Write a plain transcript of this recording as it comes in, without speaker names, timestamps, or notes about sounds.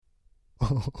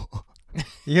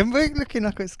You're looking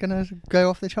like it's going to go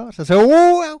off the charts. I said, oh,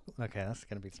 well. Okay, that's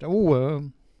going to be...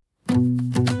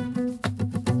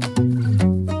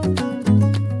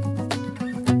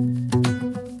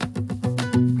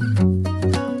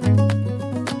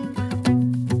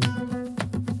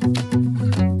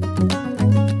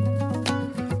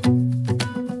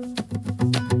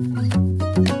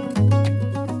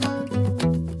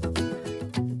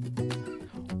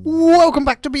 Welcome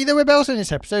back to Be There with Belson.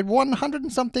 It's episode 100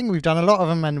 and something. We've done a lot of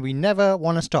them and we never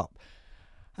want to stop.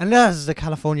 And as the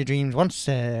California Dreams once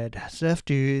said, surf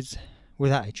dudes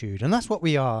with attitude. And that's what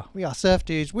we are. We are surf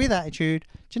dudes with attitude.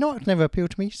 Do you know what's never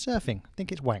appealed to me? Surfing. I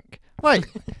think it's wank. Right.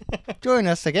 Join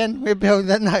us again. We'll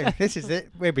no, this is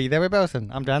it. We'll Be There with Belson.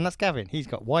 I'm Dan. That's Gavin. He's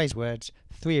got wise words.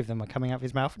 3 of them are coming out of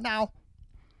his mouth now.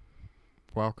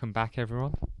 Welcome back,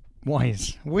 everyone.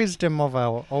 Wise. Wisdom of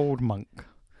our old monk.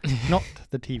 Not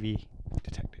the TV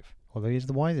detective. Although he's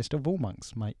the wisest of all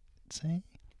monks, might say.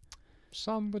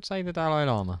 Some would say the Dalai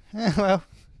Lama. Well,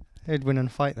 he'd win in a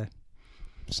fight, though.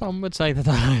 Some would say the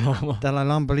Dalai Lama. Dalai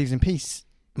Lama believes in peace.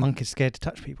 Monk is scared to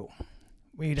touch people.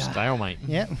 Stalemate.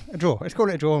 Yeah, a draw. Let's call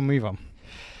it a draw and move on.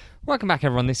 Welcome back,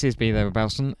 everyone. This is Be There with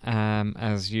Belson.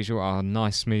 As usual, our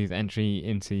nice, smooth entry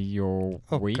into your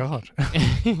week. Oh, God.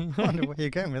 I wonder where you're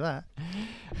going with that.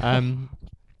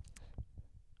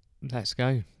 Let's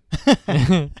go.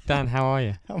 Dan, how are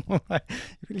you? I'm all right.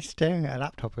 You're really staring at a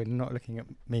laptop and not looking at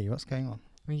me. What's going on?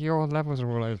 Your levels are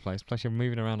all over the place. Plus, you're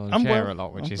moving around on the chair a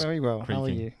lot, which is very well.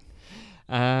 creaky.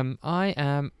 How are you? I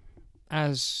am,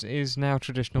 as is now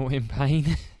traditional, in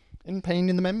pain. In pain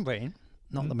in the membrane?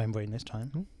 Not the membrane this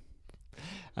time.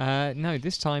 No,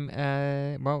 this time,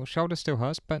 shoulder still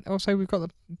hurts, but also we've got a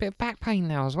bit of back pain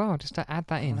now as well, just to add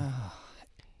that in.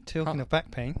 Talking of back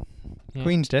pain, yeah.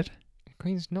 Queen's dead.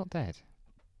 Queen's not dead.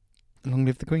 Long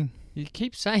live the Queen. You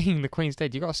keep saying the Queen's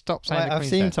dead. You've got to stop saying the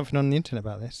Queen's dead. I've seen something on the internet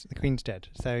about this. The Queen's dead.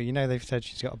 So, they've said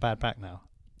she's got a bad back now.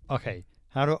 Okay,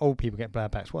 how do old people get bad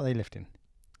backs? What are they lifting?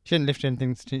 She hadn't lifted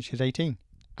anything since she was 18.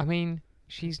 I mean,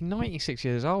 she's 96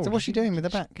 years old. So what's she doing with her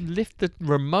back? Lift the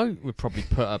remote would probably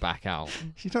put her back out.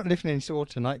 She's not lifting any sort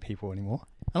to night people anymore.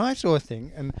 And I saw a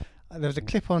thing, and there was a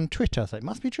clip on Twitter, so it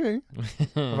must be true,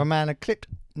 of a man had clipped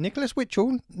Nicholas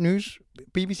Witchell, news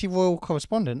BBC Royal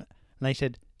correspondent, and they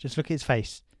said, just look at his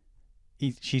face.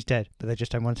 She's dead, but they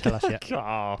just don't want to tell us yet.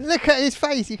 Oh. Look at his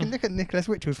face. You can look at Nicholas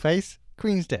Witchell's face.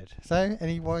 Queen's dead. So,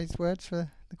 any wise words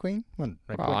for the Queen? Well,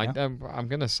 I'm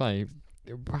going to say,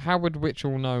 how would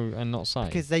Witchell know and not say?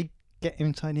 Because they get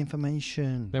inside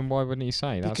information. Then why wouldn't he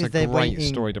say? That's Because a great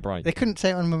story to break. They couldn't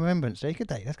say it on Remembrance Day, could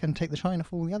they? That's going to take the shine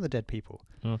off all the other dead people.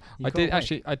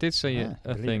 I did see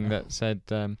a thing that said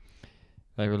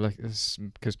they were like,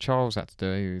 because Charles had to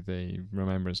do the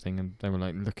Remembrance thing, and they were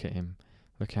like, look at him.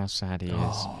 Look how sad he is.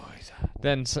 Oh,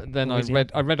 then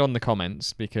I read on the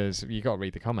comments, because you got to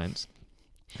read the comments,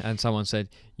 and someone said,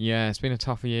 yeah, it's been a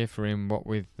tough year for him. What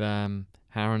with Harry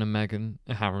and Meghan,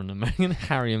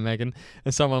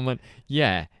 and someone went,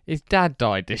 yeah, his dad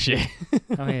died this year.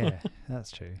 Oh yeah,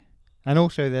 that's true. And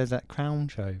also, there's that Crown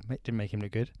show. It didn't make him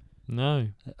look good. No,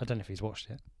 I don't know if he's watched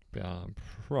it.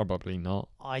 Probably not.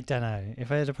 I don't know. If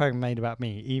there's a program made about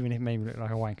me, even if it made me look like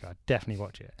a wanker, I'd definitely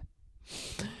watch it.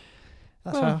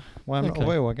 That's why I'm not a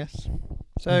royal, I guess.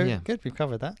 So, yeah. Good, we've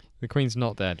covered that. The Queen's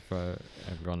not dead, for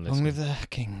everyone listening. Long live the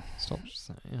King. Stop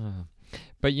saying.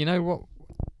 But you know what?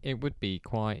 It would be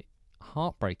quite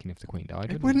heartbreaking if the Queen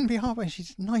died. It wouldn't be heartbreaking.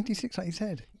 She's 96, like you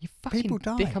said. You fucking People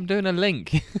die. dick, I'm doing a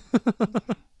link.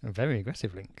 A very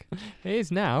aggressive link. It is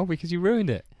now, because you ruined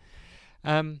it.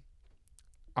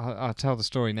 I'll tell the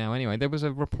story now anyway. There was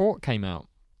a report came out,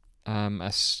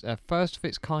 a first of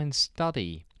its kind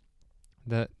study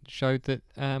that showed that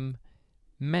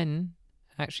men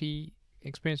actually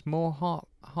experience more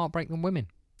heartbreak than women.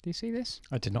 Do you see this?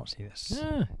 I did not see this.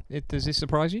 Yeah. Does this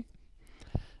surprise you?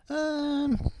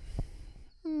 No.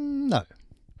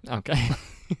 Okay.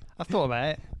 I've thought about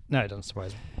it. No, it doesn't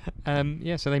surprise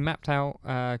me. So they mapped out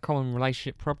common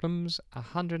relationship problems.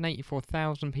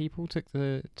 184,000 people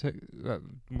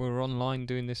were online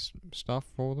doing this stuff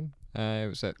for them. It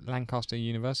was at Lancaster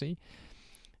University.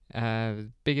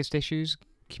 Biggest issues,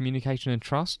 communication and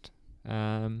trust.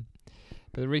 But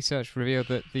the research revealed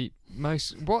that the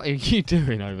most... What are you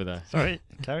doing over there? Sorry,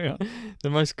 carry on. The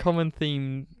most common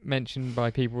theme mentioned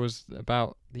by people was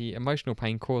about the emotional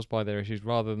pain caused by their issues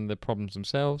rather than the problems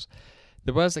themselves.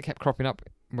 The words that kept cropping up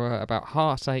were about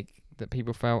heartache that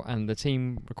people felt, and the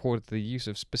team recorded the use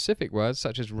of specific words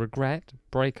such as regret,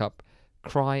 breakup,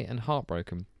 cry, and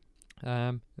heartbroken.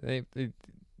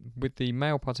 With the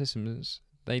male participants,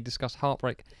 they discussed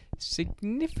heartbreak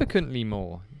significantly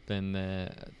more than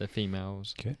the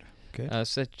females. Good. Good.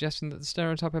 suggesting that the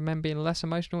stereotype of men being less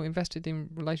emotional invested in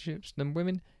relationships than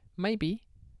women may be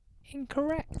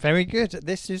incorrect. Very good.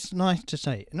 This is nice to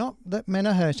say. Not that men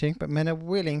are hurting, but men are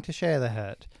willing to share the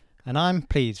hurt. And I'm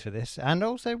pleased for this. And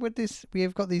also with this, we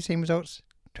have got these same results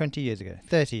 20 years ago,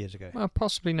 30 years ago. Well,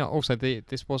 possibly not. Also,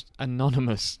 this was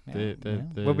anonymous. Yeah.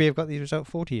 Would we have got these results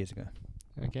 40 years ago?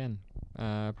 Again,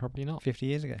 probably not. 50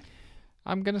 years ago?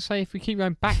 I'm going to say if we keep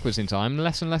going backwards in time,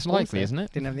 less and less likely, Also, isn't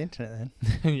it? Didn't have the internet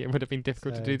then. It would have been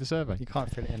difficult to So do the survey. You can't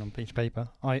fill it in on a piece of paper.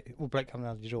 Blake coming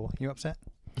out of your door. You upset?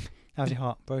 How's your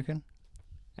heart? Broken?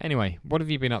 Anyway, what have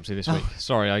you been up to this week? Oh.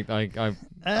 Sorry,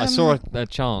 I saw a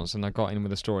chance and I got in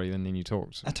with a story and then you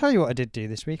talked. I'll tell you what I did do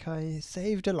this week. I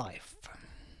saved a life.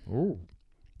 Ooh.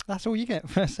 That's all you get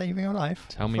for saving a life.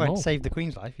 Tell me if I'd more. saved the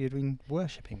Queen's life, you'd been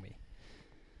worshipping me.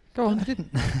 Go on. I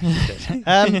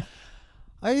didn't.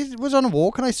 I was on a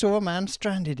walk and I saw a man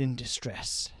stranded in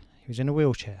distress. He was in a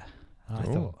wheelchair. And I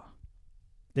Oh. thought,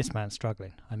 this man's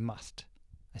struggling.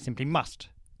 I simply must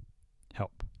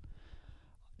help.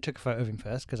 I took a photo of him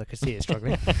first because I could see it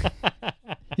struggling.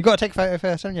 You got to take a photo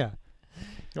first, haven't you?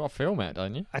 You got to film it,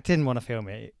 don't you? I didn't want to film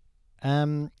it.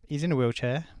 He's in a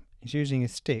wheelchair. He's using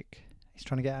his stick. He's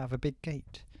trying to get out of a big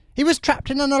gate. He was trapped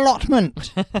in an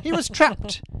allotment. He was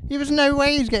trapped. There was no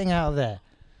way he's getting out of there.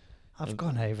 I've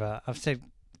gone over. I've said,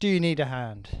 do you need a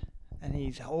hand? And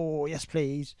he's, oh, yes,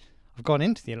 please. I've gone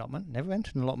into the allotment. Never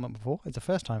entered an allotment before. It's the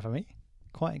first time for me.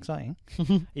 Quite exciting.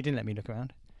 He didn't let me look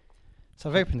around. So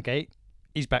I've opened the gate.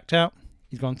 He's backed out.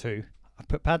 He's gone through. I've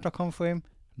put padlock on for him.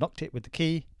 Locked it with the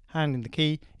key. Handed the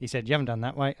key. He said, you haven't done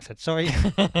that way. I said, sorry.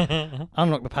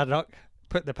 Unlocked the padlock.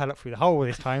 Put the padlock through the hole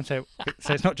this time, so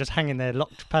it's not just hanging there,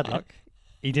 locked padlock.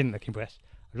 He didn't look impressed.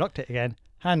 I locked it again,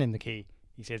 hand him the key.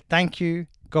 He said, thank you,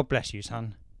 God bless you,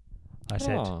 son. I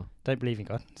said, Oh. don't believe in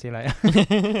God, see you later. I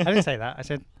didn't say that, I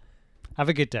said, have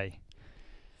a good day.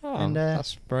 Oh, And,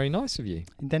 that's very nice of you.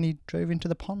 And then he drove into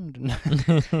the pond.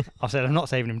 And I said, I'm not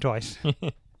saving him twice.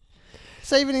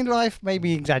 Saving his life may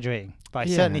be exaggerating, but I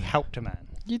certainly helped a man.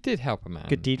 You did help a man.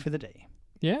 Good deed for the day.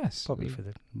 Yes. Probably for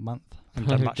the month. I haven't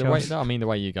done much the way, else. I mean, the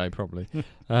way you go, probably.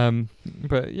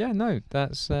 But yeah, no,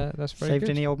 that's very Saved good.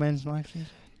 any old men's lives?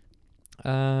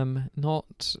 Not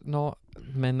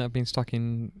men that have been stuck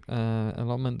in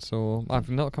allotments, or I've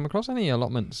not come across any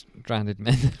allotments stranded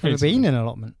men. Have you been in an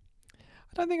allotment?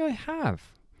 I don't think I have.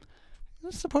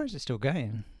 I'm surprised it's still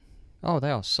going. Oh,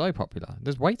 they are so popular.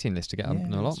 There's waiting list to get an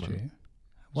that's allotment. true.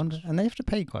 Wonder, and they have to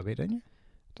pay quite a bit, don't you?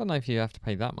 I don't know if you have to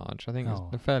pay that much. I think Oh.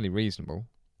 it's fairly reasonable.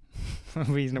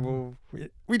 Reasonable.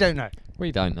 We don't know.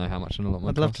 We don't know how much an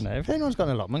allotment I'd love costs. to know. If anyone's got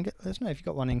an allotment, let us know. If you've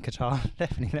got one in Qatar,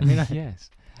 definitely let me know. Yes.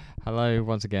 Hello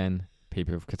once again,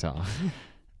 people of Qatar.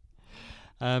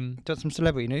 Got some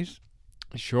celebrity news.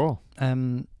 Sure.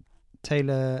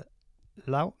 Taylor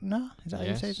Lautner? Is that how you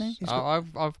Yes. say his name?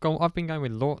 I've been going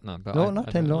with Lautner, but Lautner?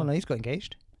 I Taylor don't know. Lautner. He's got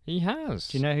engaged. He has.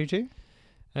 Do you know who to?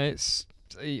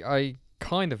 I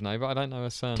kind of know, but I don't know her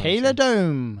surname. Taylor so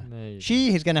Dome. there you go.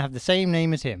 She is going to have the same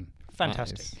name as him. That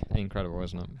Fantastic. is incredible,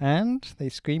 isn't it? And they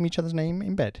scream each other's name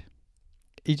in bed.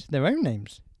 Each their own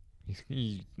names.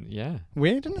 Yeah,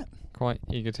 Weird, isn't it? quite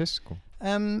egotistical.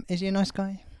 Is he a nice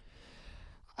guy?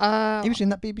 He was in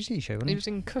that BBC show, wasn't He he? was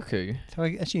in Cuckoo So I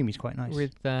assume he's quite nice.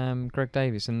 with Greg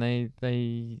Davis, and they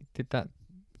did that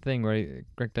thing where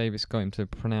Greg Davis got him to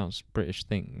pronounce British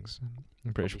things,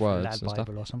 British Probably from words Lad and stuff.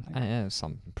 Bible or something. Yeah,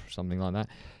 something like that.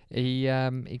 He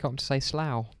got him to say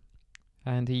Slough,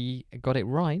 and he got it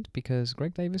right because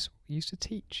Greg Davis used to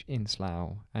teach in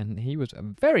Slough, and he was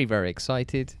very, very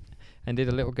excited and did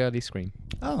a little girly scream.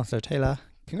 Oh, so Taylor,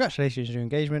 congratulations on your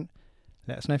engagement.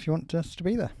 Let us know if you want us to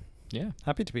be there. Yeah,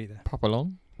 Happy to be there. pop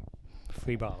along.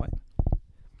 Free bar, right?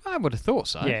 I would have thought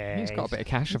so. Yeah, He's got a he's bit of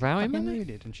cash about him, Fucking hasn't he?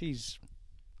 needed, and she's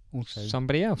also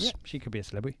Somebody else. Yeah, she could be a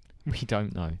celebrity. We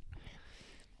don't know.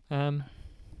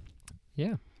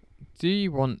 Yeah. Do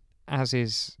you want, as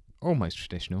is almost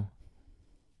traditional,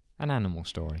 an animal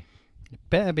story? It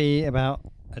better be about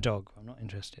a dog. I'm not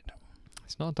interested.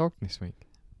 It's not a dog this week.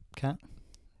 Cat.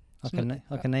 I It's can not-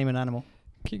 I can name an animal.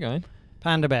 Keep going.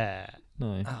 Panda bear.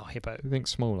 No. Oh, hippo. I think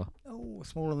smaller. Oh,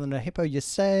 smaller than a hippo, you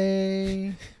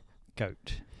say?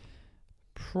 Goat.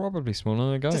 Probably smaller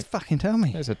than a goat. Just fucking tell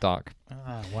me. There's a duck.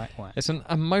 Ah, whack whack. It's an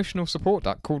emotional support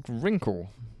duck called Wrinkle.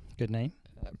 Good name.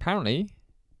 Apparently,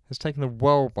 has taken the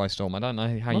world by storm. I don't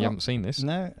know how you Well, haven't seen this.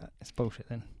 No, it's bullshit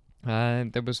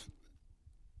then. There was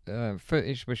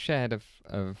footage was shared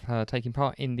of her taking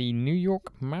part in the New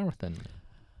York Marathon.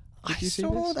 Did you see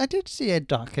this? I did see a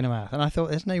duck in a mouth, and I thought,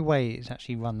 there's no way it's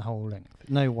actually run the whole length.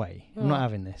 No way. I'm not Oh,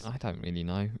 having this. I don't really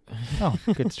know. Oh,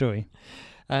 good story.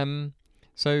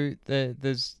 So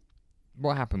there's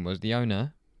what happened was the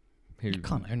owner who You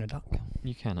can't own a duck.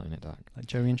 you can own a duck. Like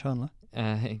Joey and Chandler.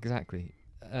 Exactly.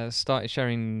 Started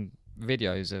sharing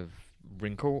videos of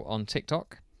Wrinkle on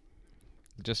TikTok,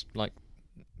 just like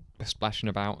splashing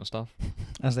about and stuff.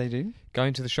 As they do.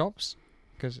 Going to the shops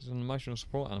because it's an emotional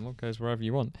support animal. Goes wherever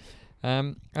you want.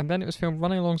 And then it was filmed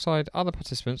running alongside other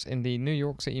participants in the New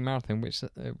York City Marathon, which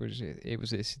it was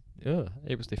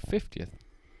the 50th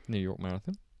New York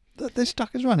Marathon. This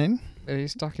duck is running.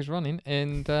 His duck is running,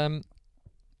 and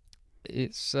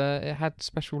it had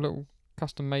special little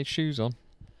custom-made shoes on.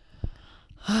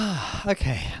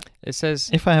 Okay. It says,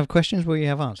 If I have questions, will you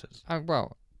have answers?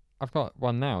 well, I've got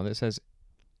one now that says,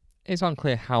 it's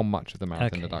unclear how much of the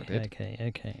marathon the duck did.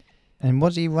 Okay. And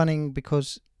was he running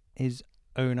because his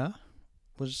owner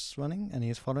was running and he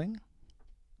was following?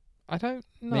 I don't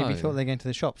know. Maybe he thought they were going to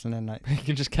the shops and then like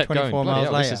he just kept 24 going. miles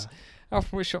Bloody later. hell,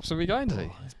 which shops are we going to?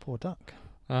 Oh, this poor duck.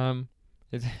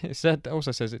 It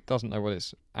also says it doesn't know what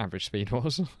its average speed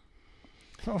was.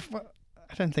 I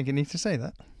don't think it needs to say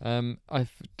that.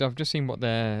 I've just seen what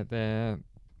their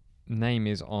name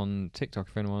is on TikTok.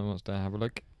 If anyone wants to have a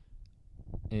look,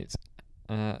 it's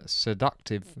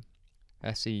Seductive,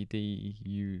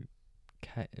 SEDUCK.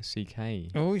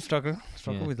 Oh, you struggle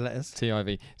Yeah. with letters.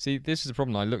 TIV. See, this is the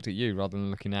problem. I looked at you rather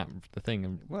than looking at the thing.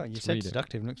 And Well, you just said read it.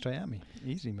 seductive and looked straight at me.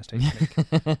 Easy mistake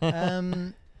to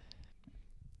make.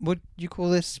 Would you call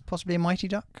this possibly a mighty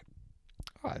duck?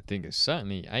 I think it's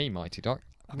certainly a Mighty Duck.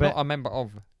 I'm bet- not a member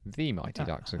of the Mighty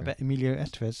Ducks. I bet Emilio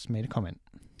Estevez made a comment.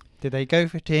 Did they go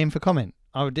to him for comment?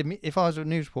 If I was a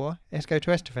news reporter, let's go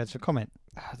to Estevez for comment.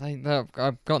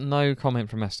 I've got no comment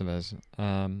from Estevez.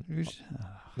 Who's,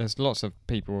 There's lots of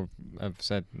people have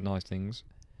said nice things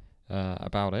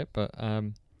about it, but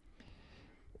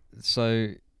so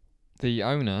the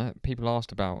owner, people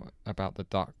asked about the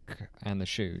duck and the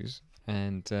shoes,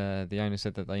 and the owner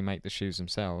said that they make the shoes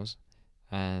themselves,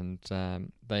 and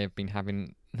they've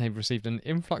received an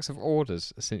influx of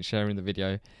orders since sharing the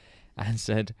video, and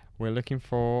said we're looking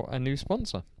for a new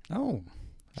sponsor. Oh,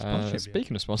 sponsorship.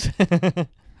 Speaking of sponsor,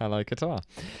 hello Qatar.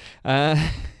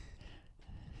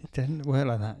 It didn't work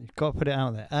like that. You've got to put it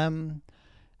out there. I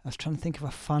was trying to think of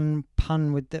a fun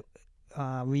pun with the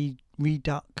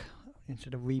reduck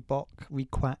instead of Reebok,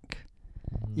 requack.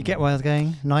 You get where I was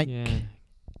going? Nike, Yeah.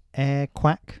 Air,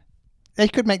 quack. They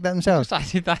could make that themselves.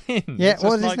 Just added that in. Yeah, It's what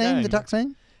just was his like name? going. The duck's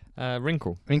name?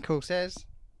 Wrinkle. Wrinkle says.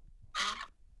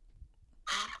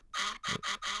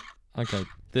 Okay.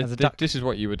 As a duck. This is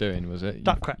what you were doing, was it?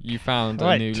 Duck quack. You found a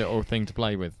Right. new little thing to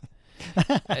play with.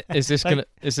 Is this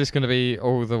gonna be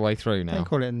all the way through now? Don't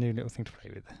call it a new little thing to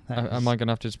play with. Am I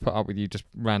gonna have to just put up with you just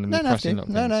randomly No, pressing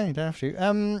little things? No, you don't have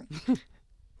to.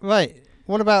 Right.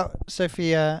 What about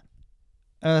Sophia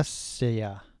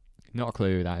Ursia? Not a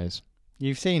clue who that is.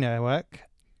 You've seen her work.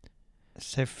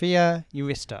 Sophia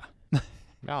Urista.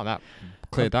 Oh, that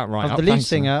cleared that right of up. the lead Thanks,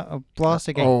 singer of Brass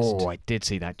Against. Oh, I did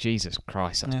see that. Jesus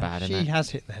Christ, that's bad, She isn't it?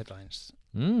 has hit the headlines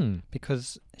Mm.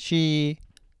 because she,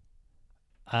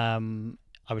 I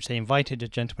would say, invited a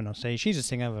gentleman on stage. She's a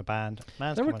singer of a band.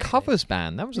 Man's They're come a on stage. covers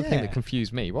band. That was the thing Yeah. that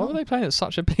confused me. Why were Oh. they playing at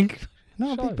such a big?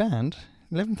 Not a show? big band.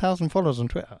 11,000 followers on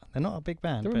Twitter. They're not a big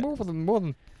band. There were but more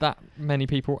than that many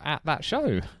people at that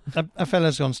show. a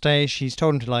fella's on stage. She's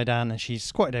told him to lie down, and she's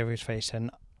squatted over his face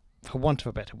and, for want of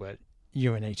a better word,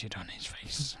 urinated on his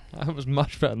face. That was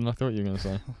much better than I thought you were going to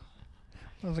say.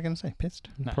 What was I going to say? Pissed?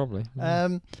 No. Probably.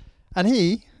 And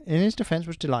he, in his defence,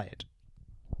 was delighted.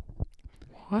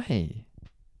 Why?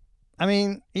 I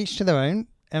mean, each to their own.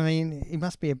 I mean, he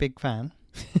must be a big fan.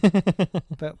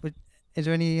 But is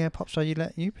there any pop star you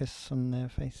let you piss on their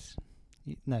face?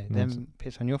 No, them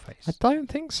piss on your face. I don't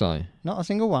think so. Not a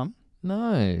single one.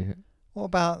 No. What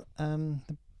about the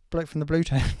bloke from the Blue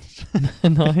Tones?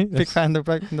 No. Big fan of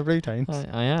the bloke from the Blue Tones.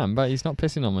 I am, but he's not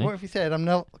pissing on me. What if he said, I'm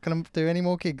not going to do any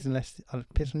more gigs unless I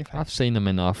piss on your face? I've seen him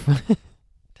enough.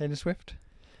 Taylor Swift?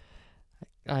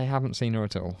 I haven't seen her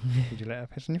at all. Would you let her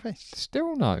piss on your face?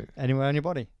 Still no. Anywhere on your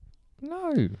body?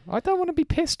 No. I don't want to be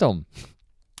pissed on.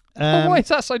 Why is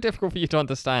that so difficult for you to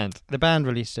understand? The band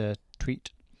released a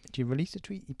tweet. Did you release a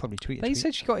tweet? You probably tweeted a They tweet.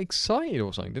 said she got excited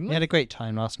or something, didn't We they? had a great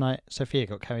time last night. Sophia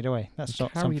got carried away. That's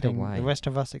not Carried something away. the rest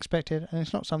of us expected, and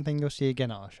it's not something you'll see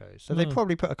again at our shows. So they No.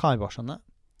 probably put a kibosh on that.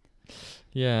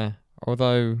 Yeah.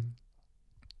 Although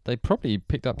they probably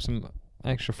picked up some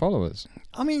extra followers.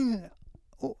 I mean,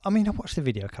 I watched the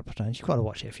video a couple of times. You've got to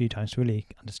watch it a few times to really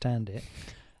understand it.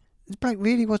 The bloke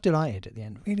really was delighted at the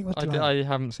end. Really was delighted. I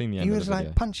haven't seen the end He of was the video.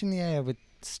 like punching the air with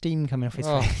steam coming off his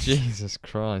Oh, face. Jesus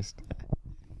Christ.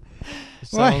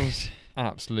 It Right. sounds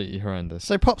absolutely horrendous.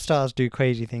 So pop stars do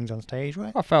crazy things on stage,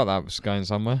 right? I felt that was going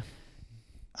somewhere.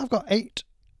 I've got 8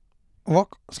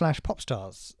 rock/pop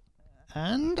stars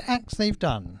And acts they've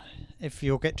done. If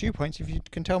you'll get 2 points if you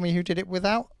can tell me who did it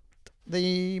without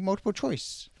the multiple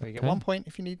choice. So you get Okay. 1 point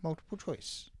if you need multiple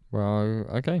choice. Well,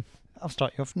 okay. I'll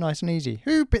start you off nice and easy.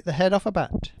 Who bit the head off a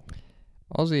bat?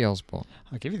 Ozzy Osbourne.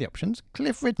 I'll give you the options.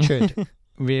 Cliff Richard,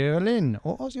 Rhea Lynn,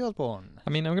 or Ozzy Osbourne. I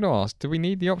mean, I'm going to ask, do we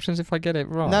need the options if I get it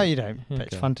right? No, you don't. But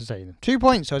it's Okay. fun to say them. 2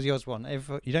 points, Ozzy Osbourne. If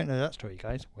you don't know that story,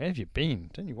 guys, where have you been?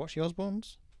 Don't you watch the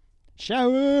Osbournes?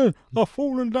 Shower! I've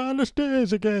fallen down the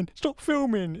stairs again. Stop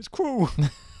filming. It's cruel.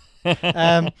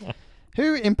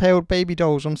 Who impaled baby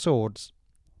dolls on swords?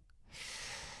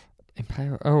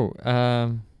 Impale.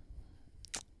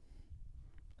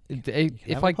 If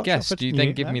have I a pot guessed, shot for you then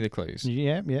you, give no? me the clues.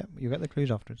 Yeah. You get the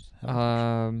clues afterwards.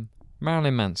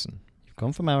 Marilyn Manson. You've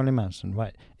gone for Marilyn Manson,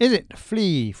 right? Is it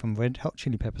Flea from Red Hot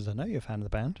Chili Peppers? I know you're a fan of the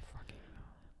band.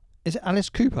 Is it Alice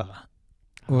Cooper?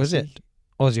 Or is it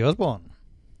Ozzy Osbourne?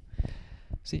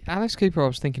 See, Alice Cooper I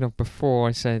was thinking of before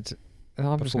I said... I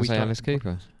was Before going we to say started Alice the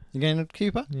Cooper. You going to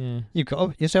Cooper? Yeah. You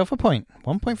got yourself a point.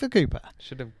 1 point for Cooper.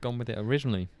 Should have gone with it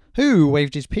originally. Who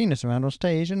waved his penis around on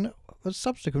stage and was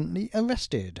subsequently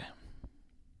arrested?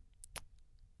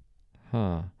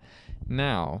 Huh.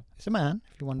 Now, It's a man,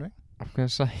 if you're wondering. I'm going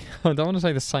to say... I don't want to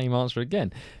say the same answer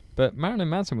again. But Marilyn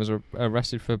Manson was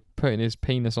arrested for putting his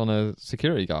penis on a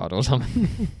security guard or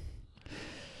something.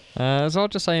 So I'll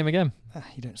just say him again.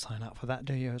 You don't sign up for that,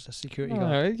 do you, as a security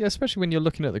guard? No, especially when you're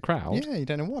looking at the crowd. Yeah, you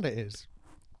don't know what it is.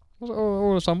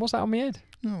 All of a sudden, what's that on my head?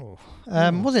 Oh.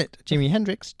 Was it Jimi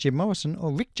Hendrix, Jim Morrison,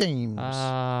 or Rick James?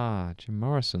 Jim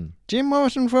Morrison. Jim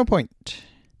Morrison for a point.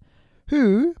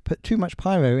 Who put too much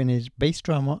pyro in his bass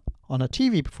drum on a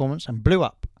TV performance and blew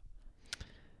up?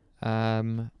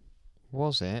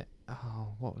 Was it?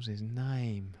 Oh, what was his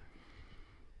name?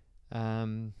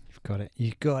 You've got it.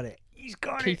 You got it. He's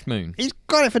got Keith it. Moon. He's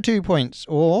got it for 2 points.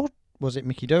 Or was it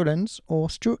Mickey Dolenz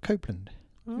or Stuart Copeland?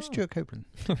 Who's Oh, Stuart Copeland?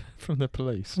 from the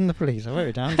Police. From the Police. I wrote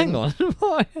it down. Hang on.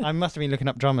 Why? I must have been looking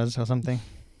up drummers or something.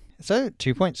 So,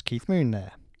 2 points. Keith Moon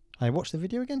there. I watched the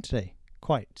video again today.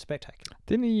 Quite spectacular.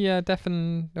 Didn't he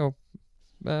deafen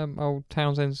old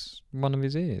Townsend's one of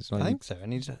his ears? I think so.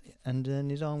 And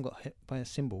then his arm got hit by a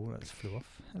cymbal that flew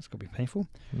off. That's got to be painful.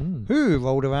 Mm. Who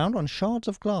rolled around on shards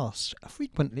of glass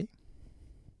frequently?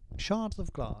 Shards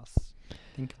of glass.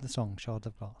 Think of the song, Shards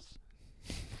of Glass.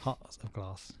 Hearts of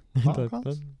glass. Heart of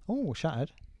glass? Oh,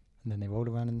 shattered. And then they rolled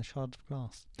around in the shards of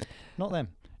glass. Not them.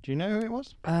 Do you know who it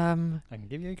was? I can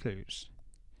give you clues.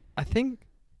 I think.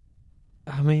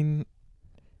 I mean,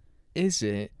 is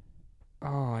it?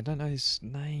 Oh, I don't know his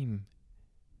name.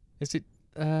 Is it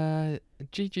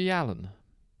G.G. Allen?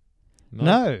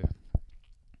 No.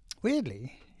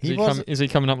 Weirdly, Is he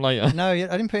coming up later? No, I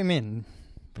didn't put him in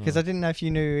because Oh. I didn't know if you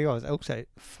knew who he was. Also,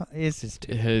 is this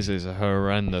too? His is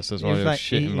horrendous as He well. was There's like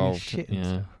shit eating involved. shit and Yeah.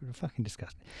 stuff. Fucking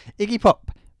disgusting. Iggy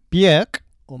Pop, Björk,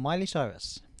 or Miley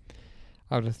Cyrus?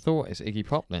 I would have thought it's Iggy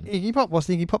Pop then. Iggy Pop. What's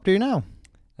the Iggy Pop do now?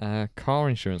 Car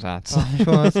insurance ads.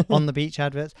 On the beach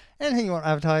adverts. Anything you want to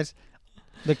advertise,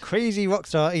 the crazy rock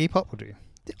star Iggy Pop will do.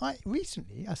 I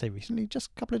say recently, just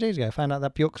a couple of days ago, I found out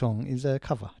that Björk song is a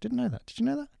cover. Didn't know that. Did you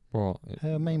know that? What?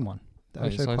 Her main one. The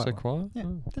It's so one. quiet? Yeah.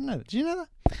 Oh. Didn't know that. Did you know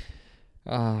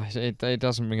that? It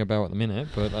doesn't ring a bell at the minute,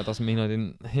 but that doesn't mean I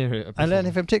didn't hear it. I learned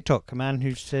it before. from TikTok, a man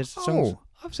who says songs. Oh,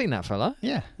 I've seen that fella.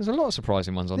 Yeah. There's a lot of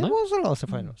surprising ones on There there. was a lot of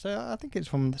surprise. So I think it's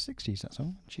from the 60s, that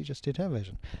song. She just did her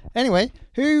version. Anyway,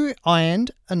 who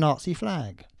ironed a Nazi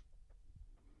flag?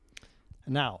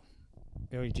 Now,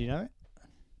 do you know it?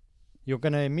 You're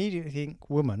going to immediately think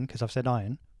woman, because I've said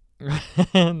iron. No.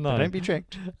 So don't be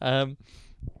tricked.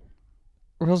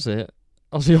 Was it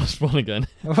Ozzy Osbourne again?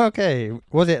 Okay,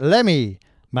 was it Lemmy,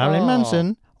 Marilyn Oh.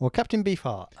 Manson, or Captain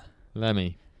Beefheart?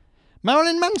 Lemmy.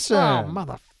 Marilyn Manson! Oh,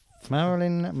 mother.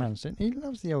 Marilyn Manson. He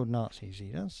loves the old Nazis, he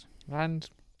does. And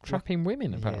trapping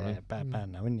women, apparently. Yeah, bad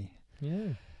man now, isn't he?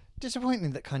 Yeah.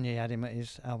 Disappointing that Kanye had him at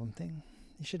his album thing.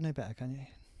 You should know better, Kanye.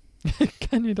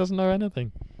 Kanye doesn't know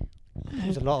anything.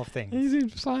 There's a lot of things. He's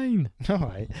insane. All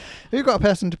right. Who got a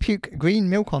person to puke green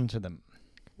milk onto them?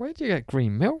 Where do you get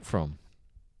green milk from?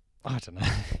 I don't know.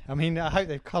 I mean, I hope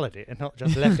they've coloured it and not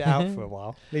just left it out for a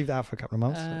while. Leave it out for a couple of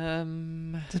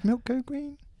months. Does milk go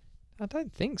green? I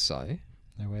don't think so.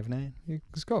 No way of knowing.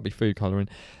 It's got to be food colouring.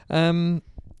 I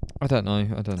don't know.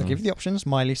 I'll give you the options.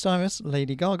 Miley Cyrus,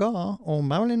 Lady Gaga, or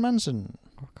Marilyn Manson.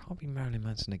 Oh, it can't be Marilyn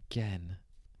Manson again.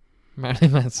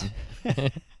 Marilyn Manson.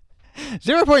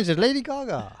 0 points is Lady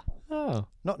Gaga. Oh,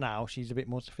 Not now. She's a bit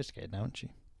more sophisticated now, isn't she?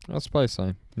 I suppose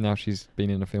so. Now she's been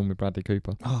in a film with Bradley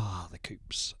Cooper. Ah, the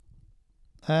Coops.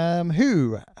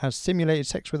 Who has simulated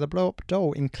sex with a blow-up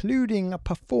doll, including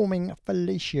performing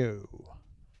fellatio?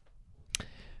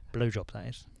 Blowjob, that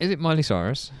is. Is it Miley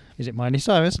Cyrus? Is it Miley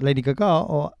Cyrus, Lady Gaga,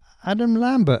 or Adam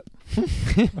Lambert?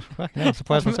 I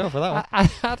surprised myself with that one.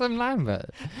 Adam Lambert.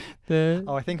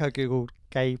 Oh, I think I googled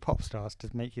gay pop stars to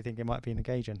make you think it might be a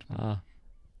gay gentleman.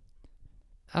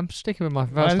 I'm sticking with my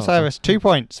first Miley answer. Cyrus, 2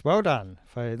 points. Well done.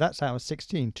 So that's out of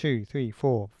 16. 2, 3,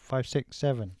 4, 5, 6,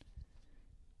 7.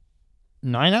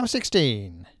 9 out of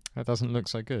 16. That doesn't look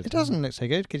so good. It doesn't look so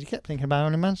good because you kept thinking about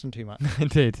Marilyn Manson too much. It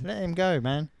did. Let him go,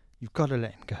 man. You've got to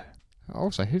let him go.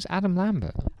 Also, who's Adam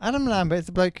Lambert? Adam Lambert is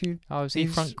the bloke who... Oh, is he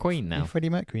he's front Queen now? Freddie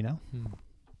Mercury now.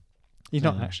 He's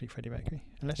not actually Freddie Mercury.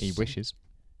 Unless He wishes.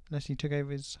 Unless he took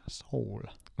over his soul.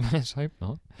 Let's hope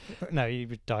not. No, he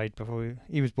died before...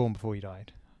 He was born before he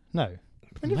died. No.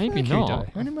 When did Maybe Mercury not.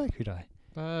 die? When did Mercury die?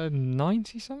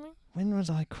 90 something. When was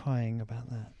I crying about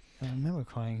that? I remember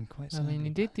crying quite I sadly. mean,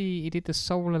 he did the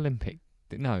Seoul Olympic.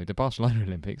 No, the Barcelona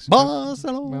Olympics.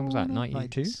 Barcelona! When was that?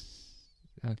 92?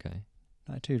 Okay.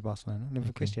 92 is Barcelona. Oliver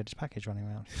Okay. Christie had his package running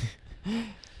around.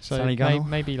 So Sally Gunnell?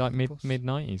 maybe like mid course.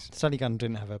 90s. Sally Gunn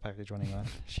didn't have her package running around.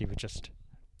 She was just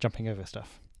jumping over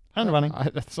stuff. And running.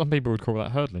 Some people would call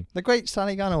that hurdling. The great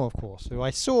Sally Gunnell, of course, who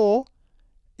I saw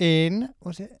in,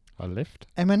 was it A lift?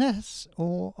 M&S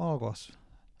or Argos?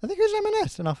 I think it was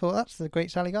M&S, and I thought, that's the great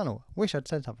Sally Gunnell. Wish I'd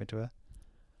said something to her.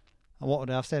 And what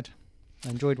would I have said? I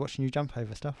enjoyed watching you jump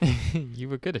over stuff. You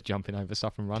were good at jumping over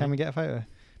stuff and running. Can we get a photo?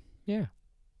 Yeah.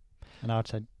 And I'd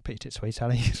say, put your tits away,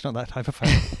 Sally. It's not that type of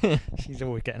photo. She's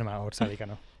always getting them out, old Sally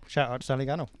Gunnell. Shout out to Sally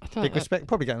Gunnell. Big respect.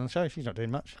 Probably getting on the show. She's not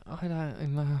doing much. I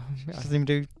don't know. She doesn't even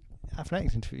do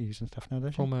athletics interviews and stuff now,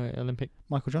 does she? Former Olympic.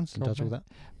 Michael Johnson does all that.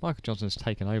 Michael Johnson's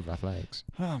taken over athletics.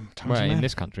 Times Well, a in man.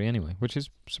 this country anyway, which is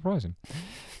surprising.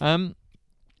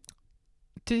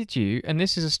 Did you? And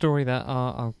this is a story that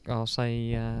I'll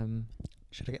say.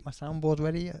 Should I get my soundboard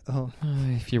ready? Oh.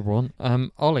 If you want,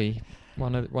 Ollie,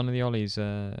 one of the Ollies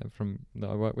from that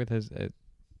I work with has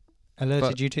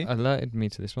Alerted you to? alerted me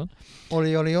to this one.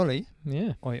 Ollie, Ollie, Ollie.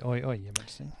 Yeah, Oi, oi, oi, you might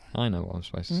say. I know what I'm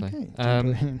supposed to say.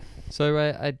 Okay. So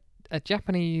a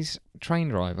Japanese train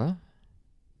driver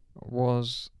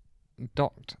was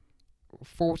docked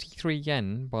 43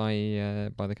 yen by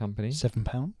the company,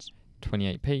 £7.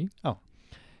 28p. Oh.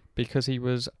 Because he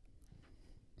was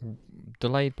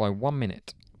delayed by 1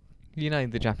 minute. You know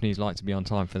the Japanese like to be on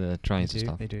time for the trains and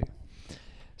stuff. They do.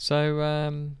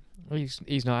 So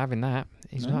he's not having that.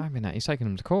 He's No? not having that. He's taking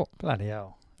them to court, Bloody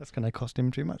hell. That's going to cost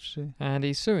him too much too. and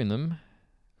he's suing them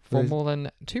for With- more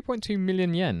than 2.2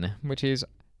 million yen, which is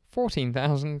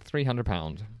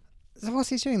 £14,300. So what's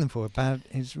he suing them for?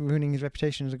 He's ruining his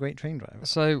reputation as a great train driver.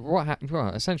 So what happened? Well,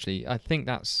 essentially, I think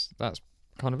that's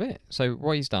kind of it. So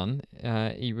what he's done,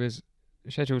 he was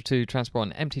scheduled to transport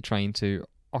an empty train to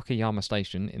Okayama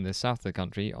Station in the south of the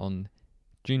country on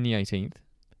June the 18th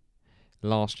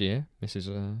last year. This is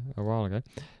a while ago,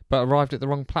 but arrived at the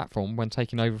wrong platform when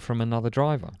taking over from another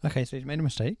driver. Okay, so he's made a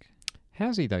mistake,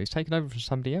 How's he though? He's taken over from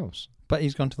somebody else. but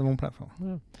he's gone to the wrong platform.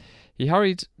 Well, he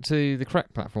hurried to the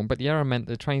correct platform, but the error meant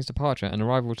the train's departure and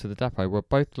arrival to the depot were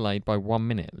both delayed by 1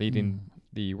 minute, leading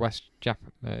the West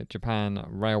Japan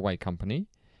Railway Company,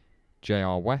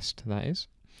 JR West, that is,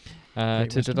 to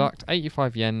Western. deduct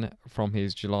 85 yen from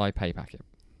his July pay packet.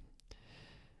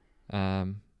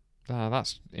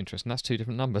 That's interesting. That's two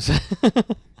different numbers.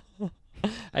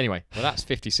 Anyway, well, that's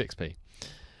 56p.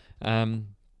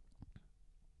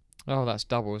 Oh, that's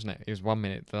double, isn't it? It was 1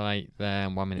 minute late there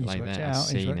and 1 minute He's late worked there. it I out.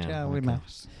 see He's worked it now. out with Okay.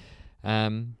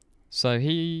 maths. So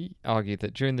he argued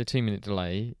that during the 2 minute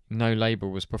delay, no labour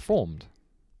was performed,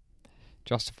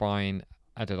 justifying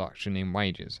a deduction in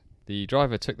wages. The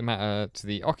driver took the matter to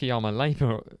the Okayama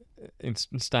Labour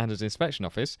Standards Inspection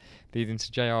Office, leading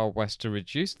to JR West to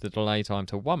reduce the delay time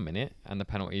to 1 minute and the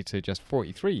penalty to just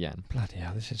 43 yen. Bloody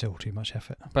hell, this is all too much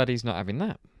effort. But he's not having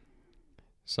that.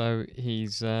 So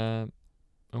he's...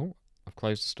 I've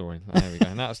closed the story. There we go.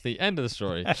 And that's the end of the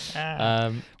story.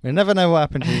 We'll never know what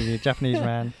happened to the Japanese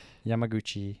man,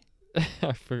 Yamaguchi.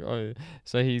 I forgot.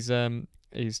 So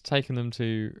he's taken them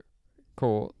to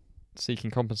court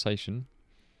seeking compensation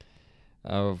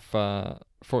of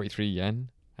 43 yen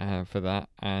for that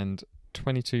and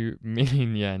 22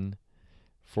 million yen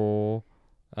for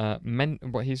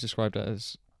what he's described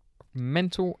as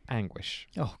mental anguish.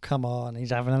 Oh, come on.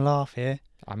 He's having a laugh here.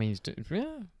 I mean, if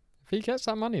he gets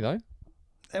that money though.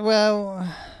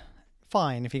 Well,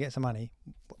 fine if he gets the money.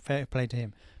 Fair play to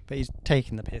him. But he's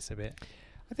taking the piss a bit.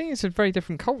 I think it's a very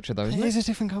different culture though, isn't It it? is a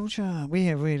different culture. We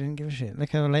here really didn't give a shit.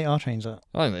 Look how late our trains are.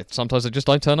 Sometimes they just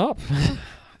don't turn up.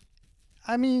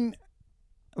 I mean,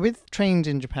 with trains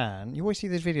in Japan, you always see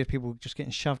those videos of people just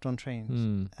getting shoved on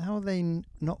trains. How are they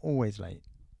not always late?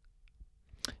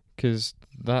 Because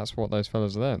that's what those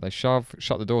fellas are there. They shut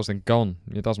the doors, and gone.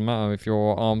 It doesn't matter if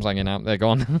your arm's hanging out; they're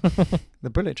gone. The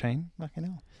bullet train, fucking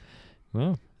hell.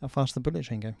 Well, How fast does the bullet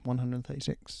train go?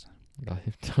 136 I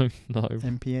don't know.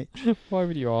 mph. Why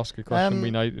would you ask a question we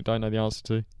don't know the answer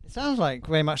to? It sounds like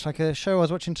very much like a show I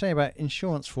was watching today about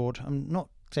insurance fraud. I'm not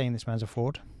saying this man's a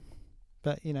fraud,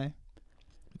 but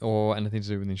Or anything to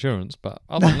do with insurance, but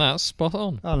other than that, spot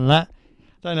on. other than that,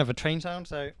 don't have a train sound,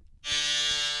 so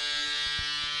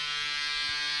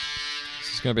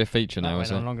This is going to be a feature now, that is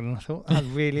went it? on longer than I thought. That's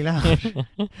really loud.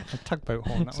 A tugboat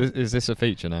horn. That So was is this a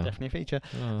feature now? definitely a feature.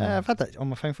 Oh. I've had that on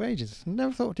my phone for ages.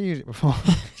 Never thought to use it before.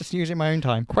 Just use it in my own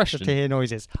time. Question. Just to hear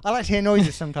noises. I like to hear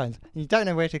noises sometimes. You don't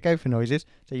know where to go for noises,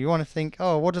 so you want to think,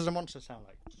 oh, what does a monster sound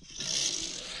like?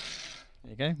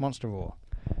 There you go, monster roar.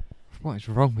 What is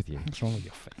wrong with you? What's wrong with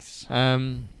your face?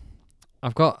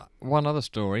 I've got one other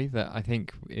story that I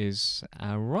think is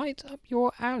right up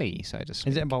your alley, so to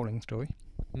speak. Is it a bowling story?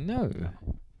 No.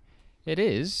 It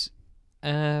is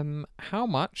how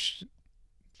much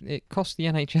it costs the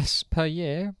NHS per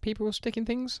year people are sticking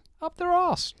things up their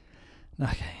arse.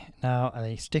 Okay. Now, are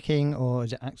they sticking or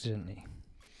is it accidentally?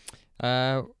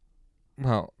 Well,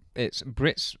 it's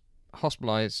Brits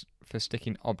hospitalised for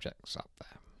sticking objects up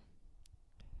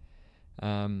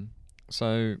there.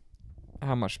 So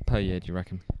how much per year do you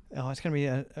reckon? Oh, it's going to be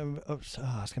it's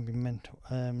going to be mental.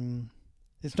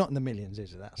 It's not in the millions,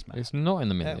 is it? That's mad. It's not in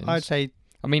the millions. I'd say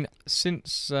I mean,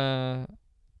 since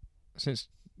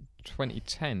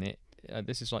 2010,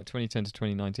 this is like 2010 to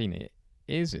 2019. It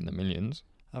is in the millions.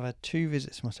 I've had 2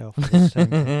 visits myself. For this same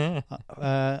thing.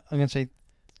 I'm going to say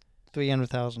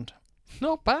 300,000.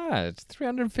 Not bad.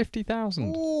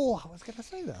 350,000. Oh, I was going to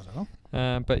say that as well.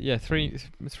 But yeah, 3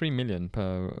 million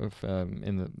per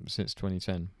since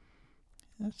 2010.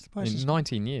 That's In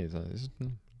 19 years.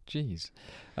 Jeez.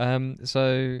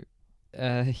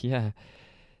 Yeah,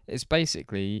 it's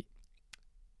basically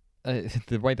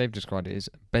the way they've described it is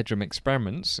bedroom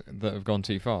experiments that have gone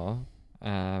too far.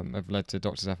 Have led to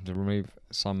doctors having to remove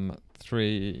some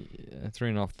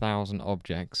 3,500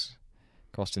 objects,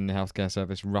 costing the healthcare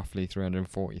service roughly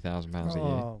 £340,000 a year.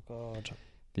 Oh, God.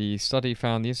 The study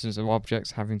found the incidence of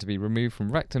objects having to be removed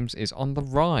from rectums is on the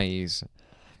rise,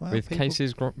 Well, with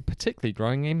cases particularly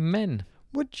growing in men.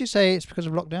 Would you say it's because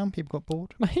of lockdown? People got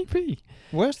bored? Maybe.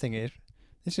 Worst thing is,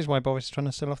 this is why Boris is trying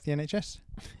to sell off the NHS.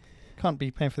 Can't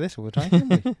be paying for this all the time, can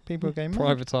we? People are going mad.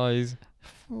 Privatise,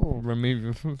 Oh.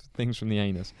 remove things from the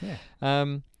anus. Yeah.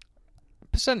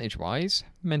 Percentage-wise,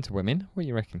 men to women, what do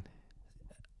you reckon?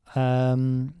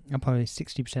 I'm probably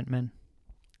 60% men.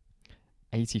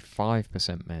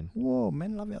 85% men. Whoa,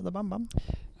 men love it at the bum bum.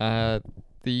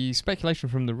 The speculation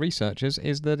from the researchers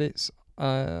is that it's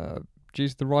due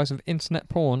to the rise of internet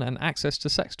porn and access to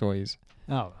sex toys.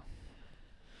 Oh.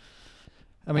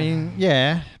 I mean,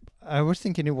 yeah. I was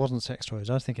thinking it wasn't sex toys.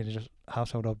 I was thinking it's just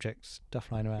household objects,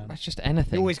 stuff lying around. It's just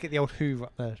anything. You always get the old Hoover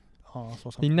up their arse or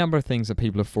The something. number of things that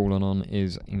people have fallen on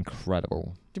is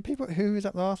incredible. Do people put Hoovers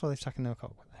up their arse or are they sucking their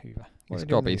cock with a Hoover? What It's are they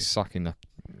got to doing be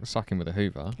with sucking with a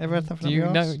Hoover. Ever had something Do up you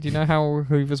your know? arse? Do you know how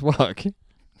Hoovers work?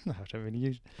 No, I don't really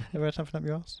use. Ever had something up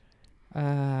your arse?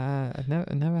 I've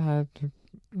never had.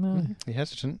 No. You're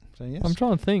hesitant, so yes. I'm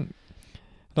trying to think. I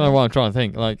don't know what I'm trying to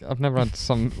think. Like, I've never had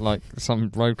some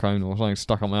road cone or something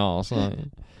stuck on my arse. Like,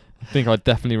 I think I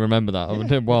definitely remember that.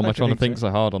 Yeah, Why am I I'd like to trying to think think so.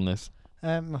 so hard on this?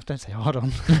 Well, don't say hard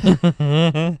on.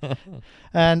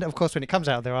 And of course, when it comes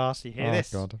out of their arse, you hear Oh,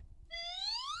 this. God.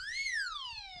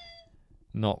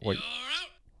 Not what.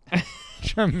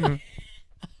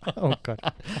 Oh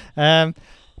God.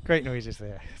 Great noises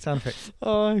there. Sound effects.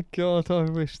 Oh God! I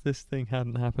wish this thing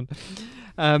hadn't happened.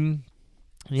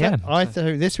 Yeah.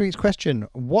 So this week's question: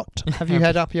 what have you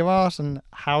had up your arse, and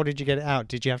how did you get it out?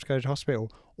 Did you have to go to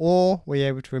hospital, or were you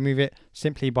able to remove it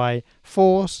simply by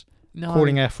force,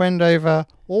 calling a friend over,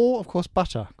 or of course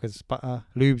butter, because butter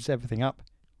lubes everything up?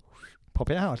 Pop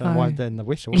it out. I don't know why then the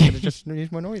whistle. Could have just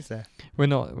used more noise there. We're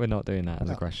not doing that as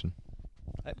a No. question.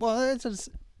 Well, it's a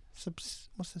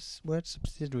what's this word?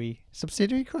 Subsidiary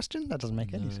question? That doesn't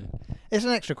make any sense. It's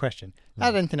an extra question.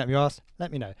 Add anything up your arse,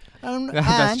 let me know.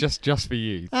 That's just for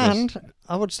you. And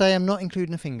I would say I'm not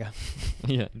including a finger.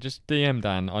 Yeah, just DM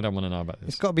Dan. I don't want to know about It's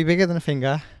this. got to be bigger than a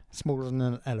finger, smaller than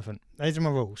an elephant. Those are my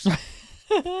rules.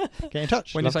 Get in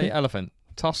touch. When you say elephant,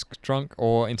 tusk, trunk,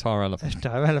 or entire elephant?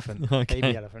 entire elephant, Okay.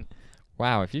 baby elephant.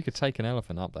 Wow, if you could take an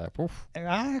elephant up there, poof.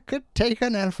 I could take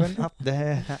an elephant up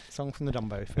there. That song from the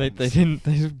Dumbo films. They didn't.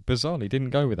 They bizarrely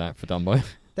didn't go with that for Dumbo.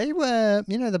 They were,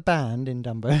 the band in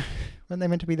Dumbo, weren't they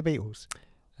meant to be the Beatles?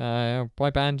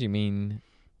 By band you mean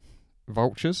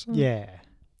Vultures? Yeah.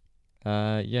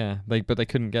 Yeah. But they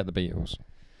couldn't get the Beatles.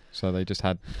 so they just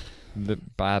had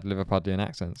bad Liverpudlian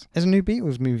accents. There's a new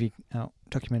Beatles movie out,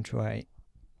 documentary,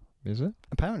 Is it?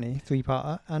 apparently,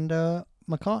 3-parter, and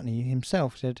McCartney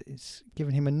himself said it's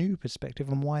given him a new perspective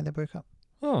on why they broke up.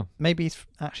 Oh, Maybe he's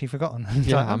actually forgotten. It's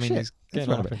yeah. like, oh, I mean, shit, he's that's getting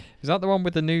what on a bit. happened. Is that the one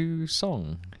with the new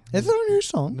song? Is there a new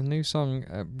song? The new song,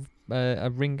 a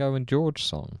Ringo and George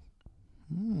song.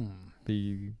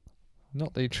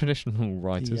 Not the traditional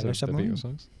writers Yellow of the Submarine?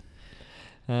 Beatles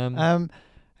songs.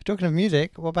 Talking of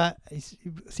music, what about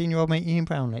you've seen your old mate Ian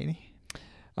Brown lately?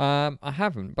 I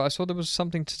haven't, but I saw there was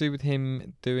something to do with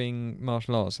him doing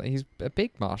martial arts. He's a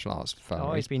big martial arts fan.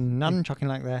 Oh, he's been nunchucking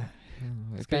like that.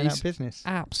 It's but going out he's of business.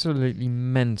 absolutely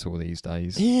mental these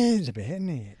days. He is a bit, isn't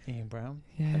he, Ian Brown?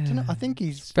 Yeah. I don't know. I think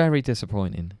It's very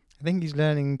disappointing. he's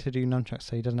learning to do nunchucks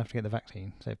so he doesn't have to get the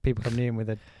vaccine. So if people come near him with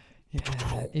a...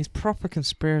 Yeah. He's proper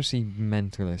conspiracy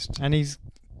mentalist. And he's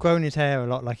grown his hair a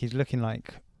lot, like he's looking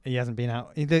like he hasn't been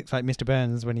out. He looks like Mr.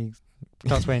 Burns when he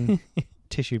starts wearing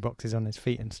tissue boxes on his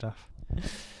feet and stuff.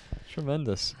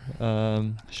 Tremendous.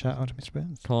 Shout out to Mr.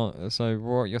 Burns. So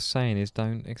what you're saying is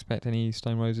don't expect any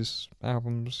Stone Roses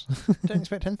albums. Don't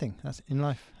expect anything. That's in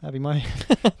life. That'd be my...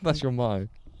 That's your motto.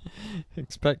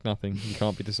 Expect nothing. You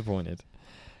can't be disappointed.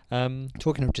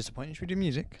 Talking of disappointing, should we do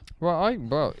music?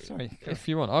 Well, Sorry. if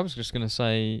you want, I was just going to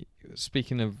say,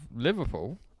 speaking of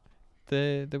Liverpool,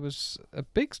 there was a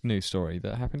big news story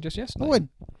that happened just yesterday. Oh, a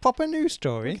proper news We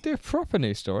story. could do a proper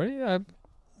news story.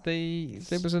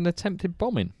 There was an attempted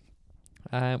bombing,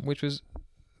 which was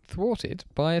thwarted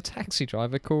by a taxi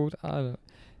driver called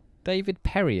David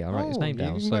Perry. I wrote his name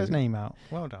down. You can So got his name out.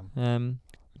 Well done.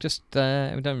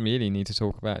 we don't really need to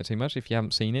talk about it too much. If you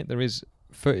haven't seen it, there is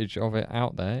footage of it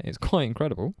out there. It's quite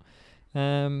incredible.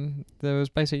 There was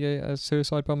basically a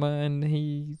suicide bomber, and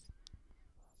he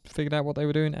figured out what they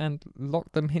were doing and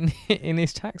locked them in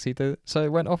his taxi. So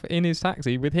it went off in his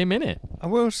taxi with him in it. I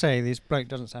will say this bloke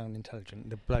doesn't sound intelligent.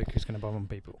 The bloke who's going to bomb on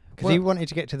people because he Well- wanted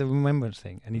to get to the remembrance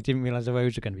thing and he didn't realise the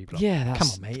roads are going to be blocked. Yeah, Come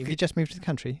on, mate. If you just moved to the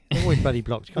country, they're always bloody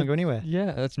blocked. You can't go anywhere.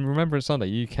 Yeah, that's Remembrance Sunday.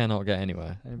 You cannot get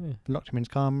anywhere. Locked him in his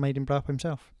car and made him blow up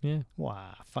himself. Yeah.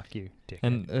 Wow, fuck you, dick.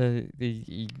 And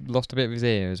he lost a bit of his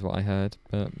ear, is what I heard.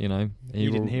 But you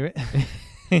didn't hear it.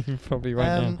 He probably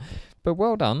won't now. But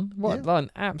well done. What Yeah. an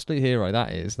absolute hero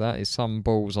that is. That is some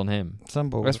balls on him.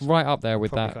 Some balls. That's right up there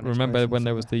with Probably that. got an Remember explosion when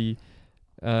there was the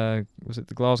was it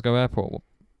the Glasgow airport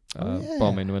yeah.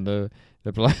 bombing when the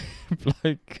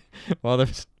bloke while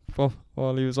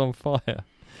he was on fire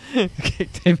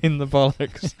kicked him in the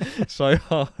bollocks so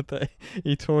hard that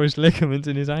he tore his ligaments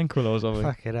in his ankle or something.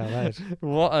 Fuck it out, that is.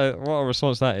 What a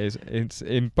response that is. It's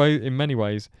in many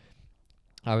ways,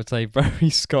 I would say, very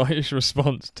Scottish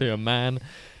response to a man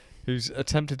who's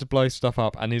attempted to blow stuff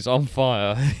up and is on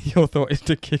fire. Your thought is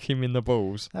to kick him in the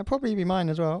balls. That'd probably be mine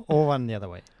as well, or run the other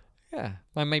way. Yeah,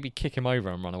 and maybe kick him over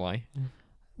and run away.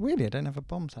 Really, I don't have a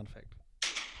bomb sound effect.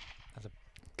 That's a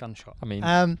gunshot. I mean,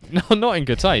 Um, no, not in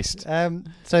good taste.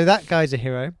 So that guy's a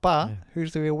hero, but Yeah.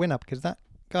 who's the real winner? Because that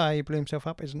guy who blew himself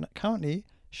up is currently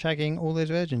shagging all those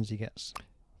virgins he gets.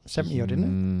 70 odd,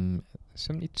 isn't it?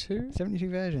 72? 72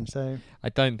 virgins, so... I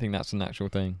don't think that's an actual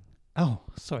thing. Oh,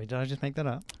 sorry, did I just make that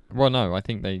up? Well, no, I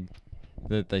think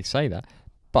they say that,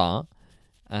 but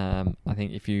I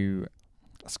think if you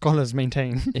Scholars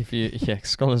maintain.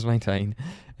 scholars maintain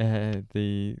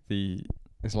the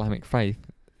Islamic faith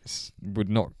would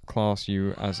not class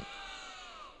you as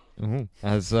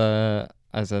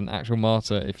an actual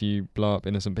martyr if you blow up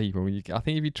innocent people. I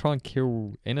think if you try and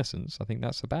kill innocents, I think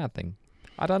that's a bad thing.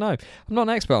 I don't know. I'm not an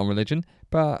expert on religion,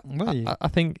 but Well, I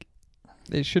think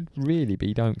it should really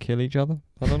be don't kill each other.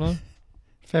 I don't know.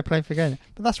 fair play for going.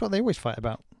 But that's what they always fight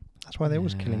about. That's why they're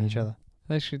always killing each Yeah. other.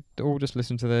 They should all just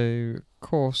listen to the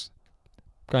course.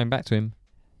 Going back to him,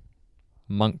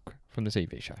 Monk from the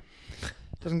TV show.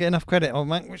 Doesn't get enough credit, old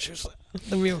man, which is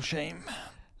the real shame.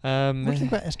 What do you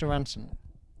think about Esther Ranson?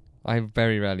 I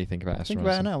very rarely think about Esther Think about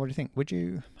her Ranson. now. What do you think? Would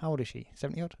you... How old is she?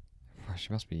 70 odd? Well,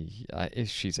 she must be.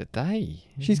 She's a day.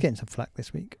 She's getting some flack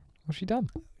this week. What's she done?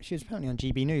 She was apparently on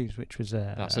GB News, which was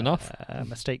That's enough. A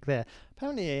mistake there.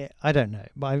 Apparently, I don't know,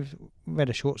 but I've read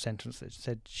a short sentence that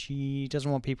said she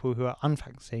doesn't want people who are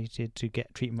unvaccinated to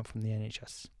get treatment from the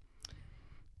NHS.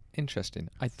 Interesting.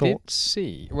 I did Thoughts?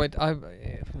 see. Wait, I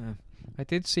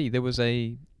did see there is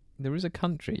a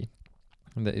country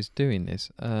that is doing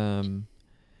this. Where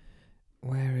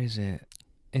is it?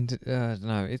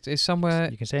 No, it's somewhere.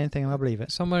 You can say anything and I believe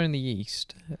it. Somewhere in the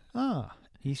east. Ah,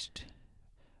 East.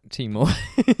 Timor.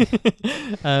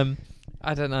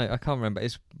 I don't know. I can't remember.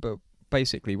 But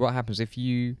basically, what happens if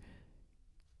you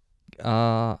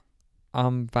are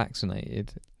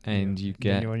unvaccinated and Then you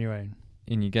get you're on your own.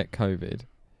 COVID,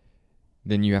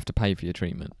 then you have to pay for your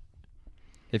treatment.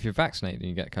 If you're vaccinated and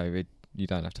you get COVID, you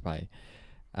don't have to pay.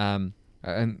 And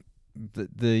I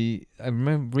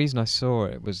remember the reason I saw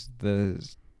it was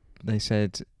they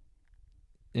said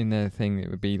in their thing it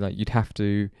would be like you'd have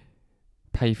to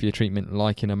pay for your treatment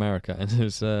like in America, and it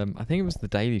was I think it was the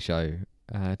Daily Show.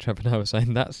 Trevor Noah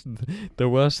saying that's the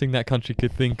worst thing that country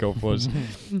could think of was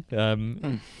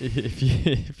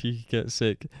if you get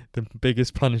sick, the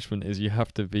biggest punishment is you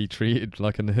have to be treated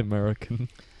like an American.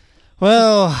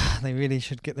 Well, they really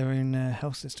should get their own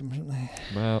health system, shouldn't they?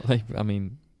 Well,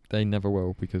 they never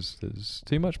will because there's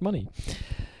too much money.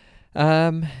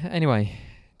 Anyway,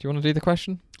 do you want to do the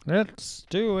question? Let's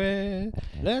do it.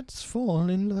 Let's fall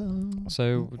in love.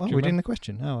 So, we're doing the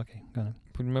question. Oh, okay. Go on. Do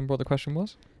you remember what the question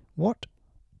was? What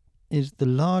is the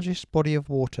largest body of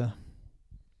water?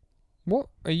 What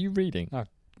are you reading?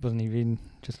 Wasn't even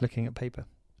just looking at paper.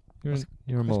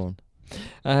 You're a moron.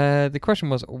 The question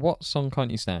was, what song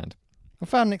can't you stand? I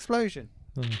found an explosion.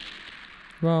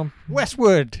 Well,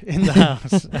 Westwood in the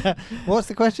house. What's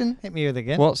the question? Hit me with it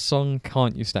again. What song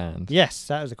can't you stand? Yes,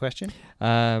 that was the question.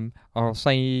 I'll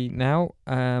say now,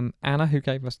 Anna, who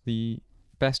gave us the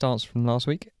best answer from last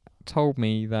week, told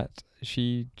me that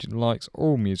she likes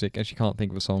all music and she can't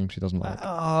think of a song she doesn't like.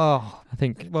 I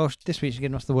think. Well, this week she's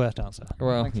giving us the worst answer.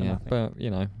 Well, yeah, but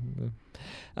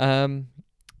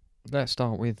let's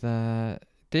start with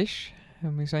Dish.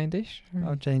 Am we saying Dish?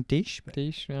 I'm saying Dish.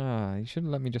 Dish. You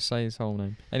shouldn't let me just say his whole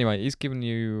name. Anyway, he's given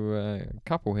you a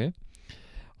couple here.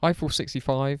 Eiffel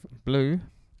 65, Blue.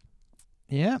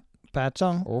 Yeah, bad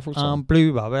song. Awful song.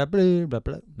 Blue, blah, blah, blue, blah,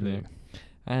 blah, blue. Yeah.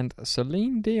 And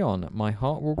Celine Dion, My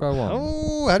Heart Will Go On.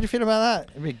 Oh, how do you feel about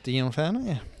that? A big Dion fan, aren't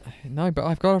you? No, but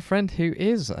I've got a friend who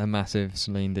is a massive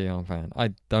Celine Dion fan.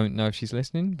 I don't know if she's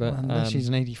listening, but she's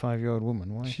an 85-year-old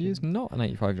woman. Why? She is not an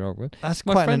 85-year-old woman. That's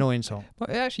quite an annoying song. But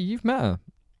actually, you've met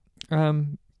her.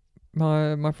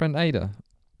 My friend Ada,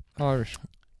 Irish.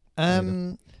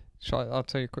 I'll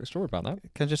tell you a quick story about that.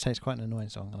 Can I just say it's quite an annoying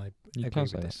song, and I agree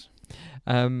with this.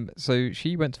 So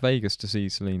she went to Vegas to see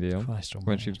Celine Dion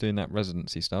when she was doing that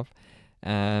residency stuff.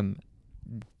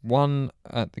 One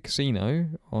at the casino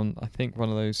on, I think, one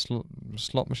of those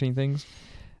slot machine things.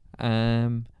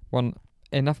 Won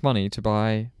enough money to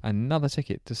buy another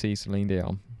ticket to see Celine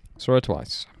Dion. Saw her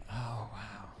twice. Oh,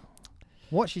 wow.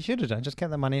 What she should have done, just kept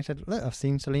that money and said, look, I've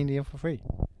seen Celine Dion for free.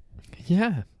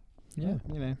 Yeah.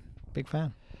 Big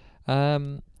fan.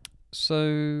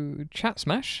 So Chat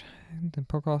Smash, the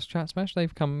podcast Chat Smash,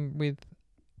 they've come with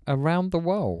Around the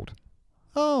World.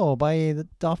 Oh, by the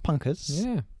Daft Punkers.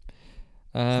 Yeah.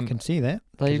 I can see that.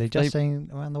 They're just saying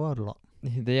Around the World a lot.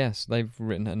 Yes, they've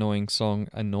written annoying song,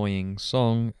 in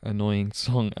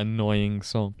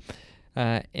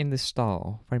the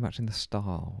style, very much in the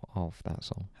style of that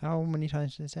song. How many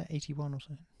times is that? 81 or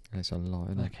something? It's a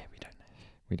lot, isn't it? Okay,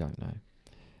 we don't know.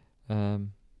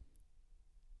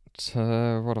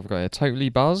 What have I got here? Totally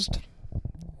Buzzed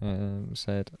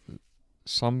said,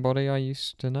 somebody I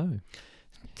used to know.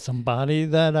 Somebody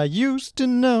that I used to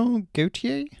know.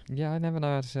 Gautier? Yeah, I never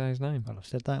know how to say his name. Well, I've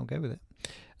said that. I'll go with it.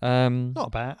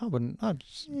 Not bad. I wouldn't.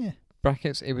 Yeah.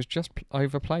 Brackets, it was just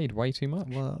overplayed way too much.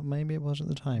 Well, maybe it was at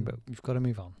the time, but we've got to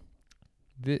move on.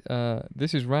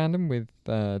 This is random with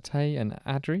Tay and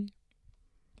Adri.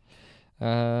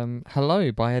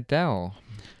 Hello by Adele.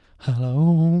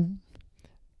 Hello,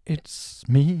 it's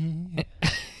me.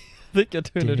 I think you're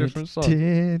doing a different song.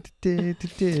 I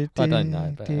don't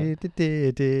know. But,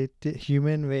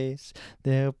 human race,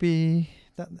 there'll be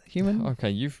that human.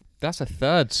 Okay, that's a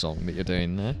third song that you're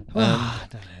doing there.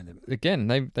 Again,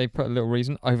 they put a little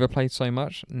reason. Overplayed so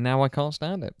much, now I can't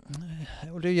stand it.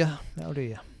 That'll do ya.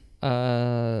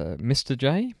 Mr.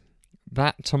 J,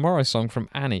 that Tomorrow song from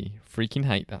Annie. Freaking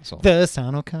hate that song. The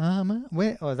sun will come.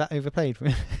 Where? Oh, is that overplayed?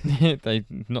 They've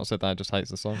not said that. Just hates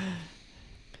the song.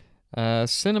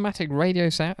 Cinematic radio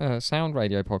sound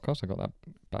radio podcast. I got that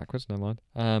backwards. Never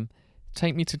mind.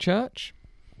 Take Me to Church.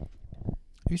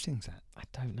 Who sings that? I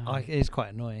don't know. It is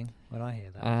quite annoying when I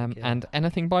hear that. And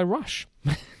Anything by Rush.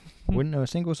 Wouldn't know a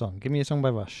single song. Give me a song by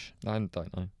Rush. I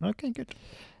don't know. Okay, good.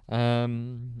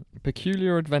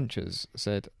 Peculiar Adventures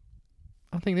said,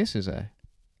 I think this is a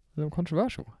little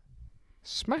controversial.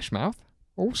 Smash Mouth,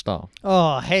 All-Star.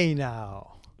 Oh, hey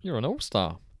now. You're an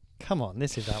all-star. Come on,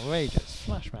 this is outrageous.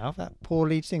 Smash Mouth, that poor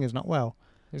lead singer's not well.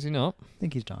 Is he not? I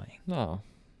think he's dying. No.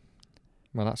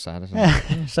 Well, that's sad, isn't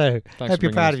it? So, hope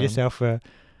you're proud of yourself for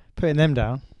putting them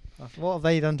down. What have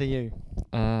they done to you?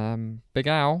 Big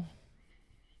Al,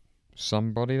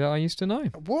 Somebody That I Used to Know.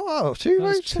 Whoa,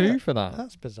 two for that.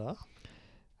 That's bizarre.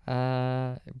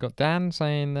 We've got Dan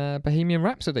saying Bohemian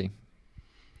Rhapsody.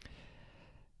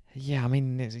 Yeah, I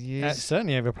mean, It's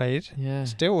certainly overplayed. yeah.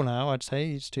 Still now, I'd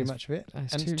say it's too It's- much of it.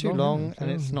 It's And too it's too long, long, isn't it?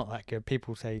 and it's Mm. not that good.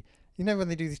 People say, you know, when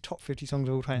they do these top 50 songs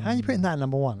of all time, how are you putting Mm. that at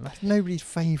number one? That's nobody's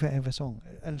favourite ever song.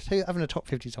 And so having a top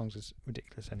 50 songs is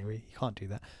ridiculous anyway. You can't do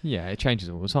that. Yeah, it changes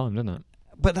all the time, doesn't it?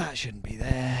 But that shouldn't be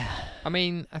there. I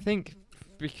mean, I think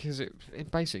because it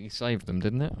basically saved them,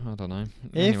 didn't it? I don't know.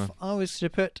 If Anyway. I was to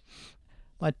put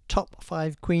my top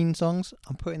 5 Queen songs,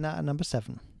 I'm putting that at number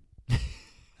 7.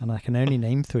 And I can only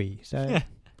name 3. So,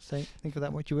 think of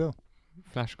that what you will.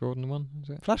 Flash Gordon one,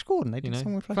 is it? Flash Gordon, they You did a know,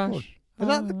 song with Flash Flash. Gordon. Was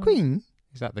that the Ah. Queen?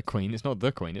 Is that the Queen? It's not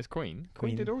the Queen, it's Queen. Queen.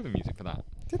 Queen did all the music for that.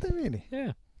 Did they really?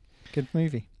 Yeah. Good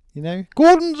movie. You know?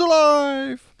 Gordon's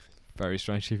alive! Very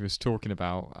strange. He was talking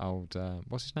about old,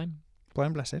 what's his name?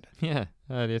 Brian Blessed. Yeah,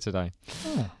 earlier today.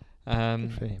 Oh,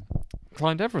 good for him.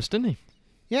 Climbed Everest, didn't he?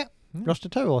 Yeah. Hmm. Lost a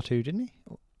toe or two, didn't he?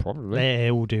 Probably.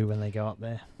 They all do when they go up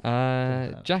there.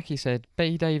 Jackie said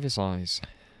Betty Davis Eyes.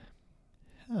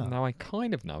 Oh. Now I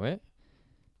kind of know it.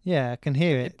 Yeah, I can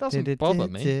hear it. It doesn't bother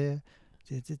me.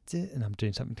 And I'm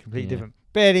doing something completely Yeah. different.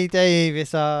 Betty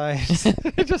Davis eyes.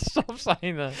 Just stop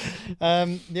saying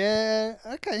that. Yeah,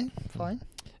 okay, fine.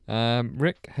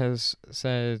 Rick has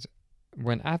said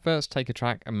when adverts take a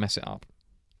track and mess it up.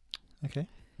 Okay.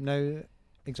 No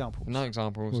examples. No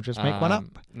examples. We'll just make one up.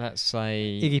 Let's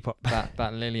say Iggy Pop.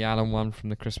 that Lily Allen one from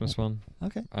the Christmas one.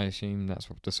 Okay. I assume that's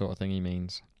the sort of thing he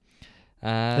means.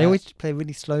 They always play a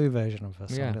really slow version of a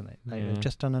song, yeah, don't they? yeah. They've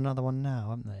just done another one now,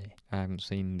 haven't they? I haven't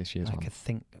seen this year's I one. could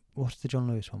think. What's the John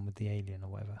Lewis one with the alien or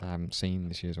whatever? I haven't seen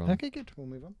this year's one. Okay, good. We'll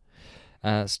move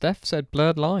on. Steph said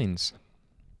blurred lines.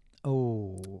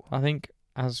 Oh. I think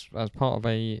as part of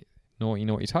a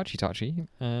naughty touchy.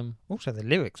 Also, the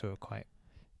lyrics were quite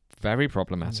Very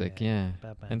problematic. Yeah.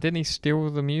 bad man. And didn't he steal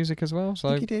the music as well? I So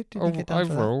think he did. Didn't he get done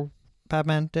for that? overall, Bad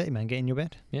man, dirty man, get in your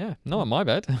bed. yeah, not on my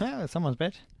bed. Yeah, someone's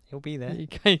bed. He'll be there.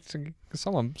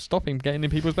 Someone stop him getting in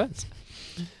people's beds.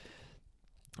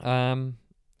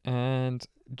 And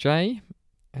Jay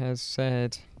has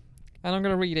said, and I'm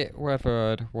going to read it word for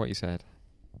word what he said.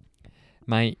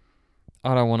 Mate,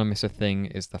 I Don't Want to Miss a Thing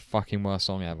is the fucking worst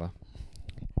song ever.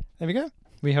 There we go.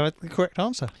 We have the correct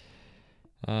answer.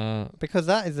 Uh, Because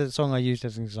that is the song I used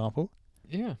as an example.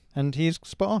 yeah. And he's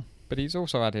spot on. But he's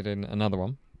also added in another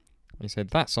one. He said,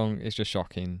 that song is just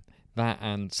shocking. That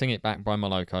and Sing It Back by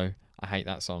Moloko. I hate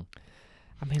that song.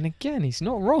 I mean, again, he's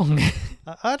not wrong.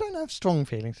 I don't have strong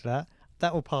feelings to that.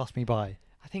 That will pass me by.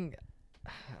 I think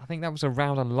that was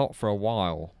around a lot for a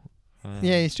while.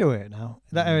 Yeah, you still hear it now.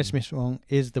 That Mm. Aerosmith song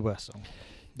is the worst song.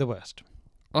 The worst.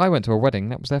 I went to a wedding.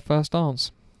 That was their first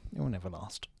dance. It will never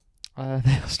last. They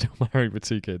are still married with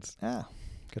 2 kids. Yeah.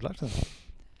 Good luck to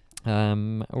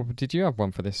them. Did you have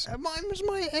one for this? Mine was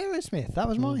my Aerosmith. That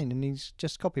was Mm. mine. And he's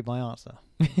just copied my answer.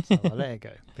 So I'll let it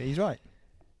go. But he's right.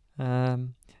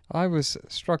 I was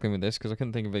struggling with this because I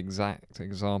couldn't think of exact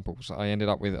examples. I ended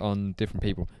up with on different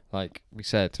people. Like we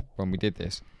said when we did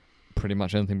this, pretty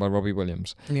much anything by Robbie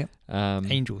Williams. Yeah.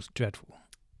 Um, Angel's dreadful.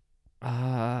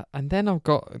 and then I've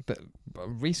got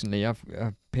recently I've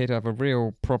appeared to have a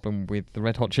real problem with the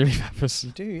Red Hot Chili Peppers.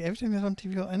 You do. Every time you're on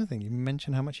TV or anything, you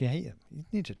mention how much you hate him. You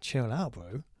need to chill out,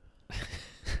 bro.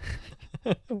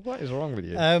 What is wrong with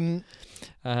you?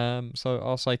 So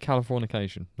I'll say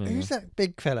Californication. There you Who's go. that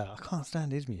big fella? I can't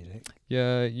stand his music.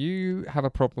 Yeah, you have a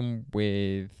problem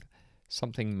with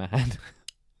something mad.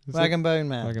 Is Rag it? and Bone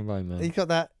Man. Rag and Bone Man. He's got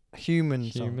that human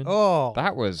Human? song. Oh,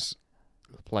 That was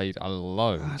played a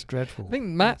load. that's dreadful. I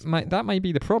think that may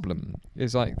be the problem.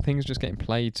 Is like things just getting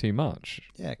played too much,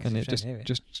 Yeah, 'cause and you it don't hear it.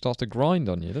 just starts to grind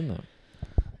on you, doesn't it?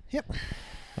 Yep.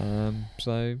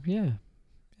 So yeah.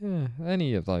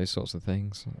 Any of those sorts of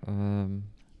things. I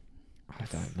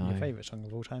don't know. Your favourite song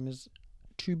of all time is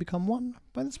 "To Become One"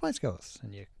 by the Spice Girls,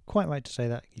 and you're quite right to say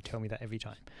that. You tell me that every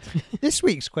time. This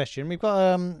week's question, we've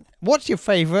got what's your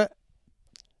favourite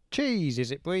cheese?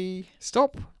 Is it brie?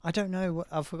 Stop. I don't know.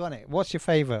 I've forgotten it. What's your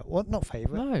favourite? What? Not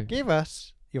favourite. No. Give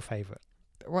us your favourite.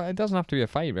 Well, it doesn't have to be a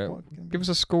favourite. What- Give us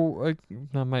a school.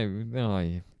 No, maybe.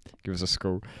 No, give us a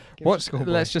school. Give us a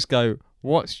schoolboy. Let's just go.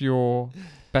 What's your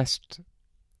best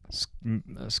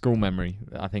school memory?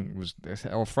 I think was,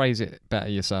 or phrase it better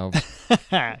yourself.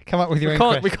 Come up with your we own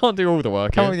can't. question. We can't do all the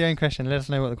work. Come up Here. with your own question. Let us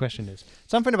know what the question is.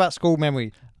 Something about school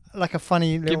memory, like a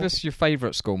funny little. Give us your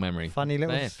favourite school memory. funny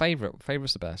little. There,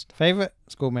 favourite's the best. Favourite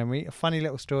school memory, a funny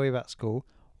little story about school,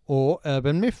 or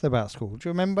urban myth about school. Do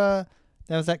you remember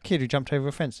there was that kid who jumped over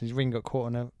a fence and his ring got caught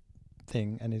on a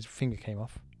thing and his finger came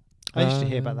off? I used to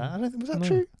hear about that. I don't, was that no.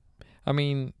 true? I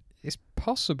mean, it's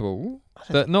possible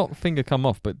that not finger come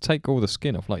off, but take all the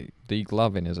skin off, like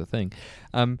degloving is a thing.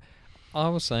 I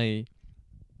would say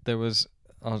there was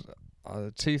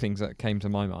two things that came to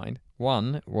my mind.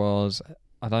 One was,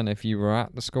 I don't know if you were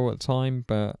at the school at the time,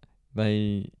 but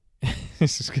they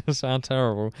this is going to sound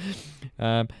terrible.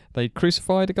 They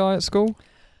crucified a guy at school.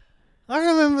 I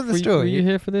remember the story. Were you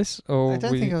here for this? Or I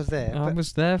don't think I was there. I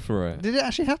was there for it. Did it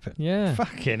actually happen? Yeah.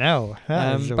 Fucking hell.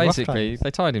 That was a rough Basically, time.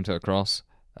 they tied him to a cross,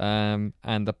 and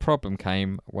the problem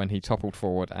came when he toppled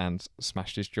forward and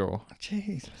smashed his jaw.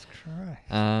 Jesus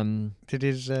Christ. Did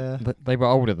his But they were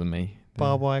older than me.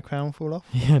 barbed wire crown fall off?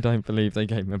 Yeah, I don't believe they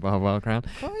gave him a barbed wire crown.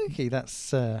 Crikey,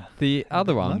 that's... The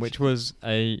other one, much. which was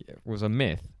a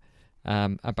myth,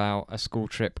 about a school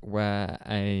trip where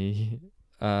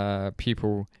a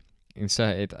pupil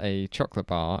inserted a chocolate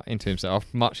bar into himself,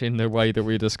 much in the way that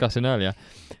we were discussing earlier,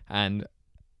 and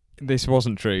this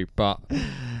wasn't true, but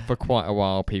for quite a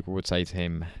while people would say to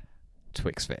him,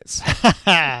 Twix fits.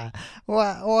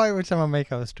 Why would someone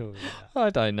make up a story like that? I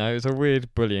don't know, it's a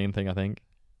weird bullying thing, I think.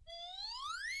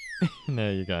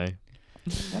 There you go.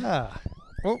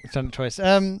 Oh, it's choice.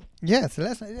 Yeah, so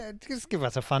let's just give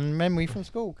us a fun memory from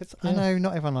school, because I know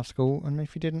not everyone loves school, and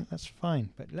if you didn't, that's fine.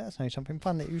 But let us know something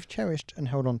fun that you've cherished and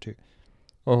held on to.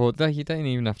 Or you don't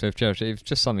even have to have cherished it. It's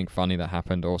just something funny that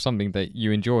happened, or something that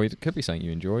you enjoyed. It could be something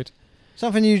you enjoyed.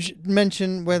 Something you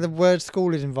mention where the word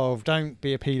school is involved. Don't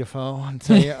be a paedophile and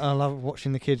say, I love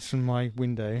watching the kids from my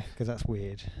window, because that's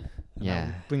weird. And Yeah.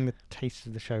 that'll bring the taste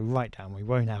of the show right down. We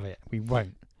won't have it. We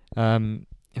won't.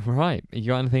 Right. You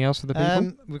got anything else for the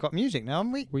people? We've got music now,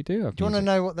 haven't we? We do have Do you want to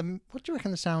music. know what do you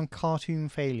reckon the sound cartoon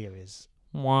failure is?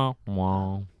 Wow.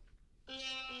 No,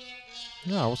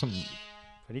 it wasn't.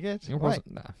 Pretty good. It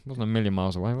wasn't. Nah, wasn't a million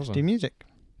miles away, was Do it? music.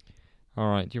 All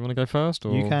right. Do you want to go first,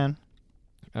 or You can.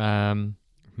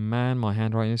 Man, my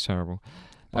handwriting is terrible.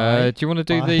 Bye. Do you want to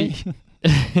do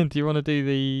Bye. Do you want to do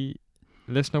the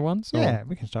listener ones? Or? Yeah,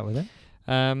 we can start with it.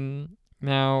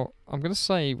 Now I'm going to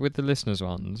say with the listeners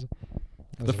ones,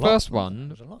 There's the a lot. first one.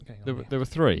 There's a lot going on. There were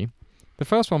three. The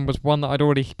first one was one that I'd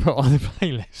already put on the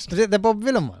playlist. Was it the Bob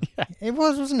Villain one? Yeah. It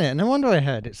was, wasn't it? No wonder I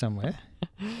heard it somewhere.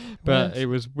 But Yes. it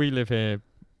was We Live Here,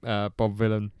 Bob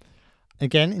Villain.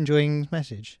 Again, enjoying his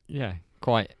message. Yeah,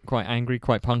 quite angry,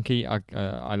 quite punky.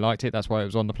 I liked it. That's why it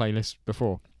was on the playlist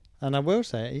before. And I will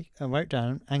say, I wrote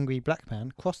down Angry Black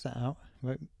Man, crossed that out,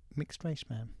 wrote Mixed Race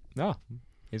Man. Ah,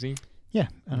 is he Yeah,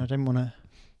 and I didn't want to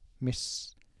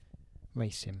race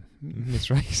him. Miss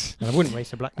Race? And I wouldn't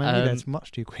race a black man either, Um, it's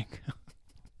much too quick.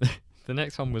 The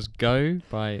next one was Go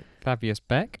by Fabius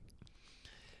Beck.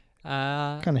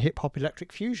 Kind of hip hop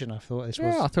electric fusion, I thought this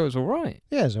was. Yeah, I thought it was all right.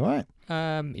 Yeah, it's alright.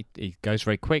 He goes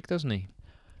very quick, doesn't he?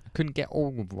 I couldn't get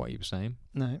all of what he was saying.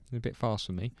 No. It's a bit fast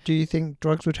for me. Do you think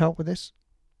drugs would help with this?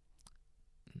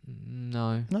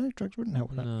 No. No, drugs wouldn't help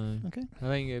with that. No. Okay. I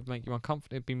think it'd make you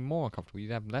uncomfortable. It'd be more uncomfortable.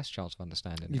 You'd have less chance of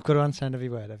understanding. You've got to understand every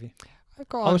word, have you? I've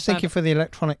got. I was thinking for the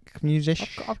electronic music.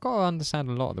 I've got to understand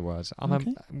a lot of the words.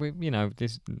 Okay. We know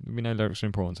lyrics are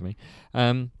important to me.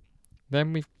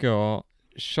 Then we've got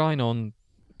Shine On,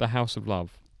 The House of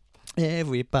Love.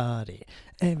 Everybody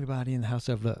in the House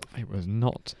of Love. It was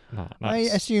not that. I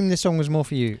assume this song was more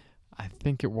for you. I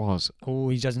think it was, Oh,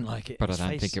 he doesn't like it. but His I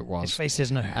don't face- think it was. His face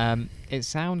says no. It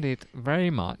sounded very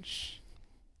much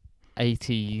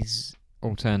 80s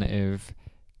alternative.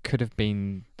 Could have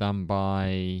been done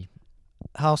by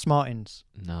House Martins.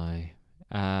 no.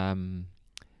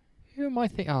 Who am I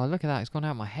thinking? Oh, look at that! It's gone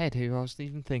out of my head. Who I was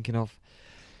even thinking of?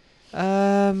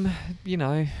 You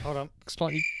know, Hold on.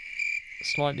 slightly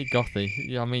gothy.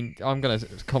 Yeah, I mean, I'm gonna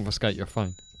confiscate your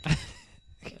phone.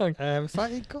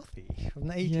 Slightly gothy from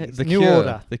the 80s. Yeah, the New Cure.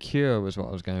 Order. The Cure was what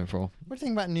I was going for. What do you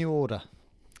think about New Order?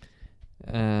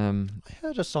 Was I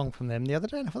heard a song from them the other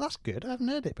day and I thought, that's good. I haven't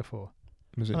heard it before.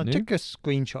 it I new? took a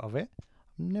screenshot of it.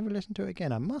 I've never listened to it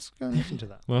again. I must go and listen to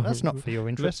that. Well, That's not for your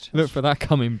interest. Look for that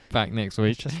coming back next It's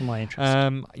week. just for my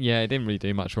interest. Yeah, it didn't really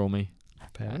do much for me.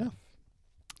 Fair enough.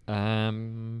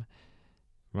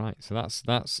 Right, so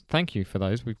that's. Thank you for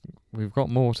those. We've got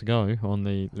more to go on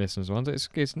the listeners' ones. It's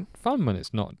fun when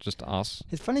it's not just us.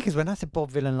 It's funny because when I said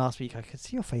Bob Villain last week, I could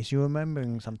see your face. You were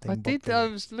remembering something. I Bob did. I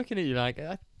Villain. was looking at you like.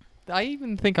 I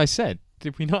even think I said,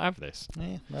 "Did we not have this?"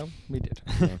 Yeah, well, we did.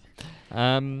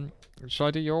 Shall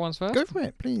I do your ones first? Go for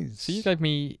it, please. So you gave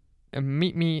me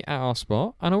Meet Me at Our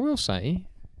Spot, and I will say,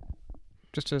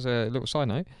 just as a little side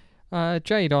note,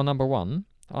 Jade, our number one,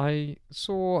 I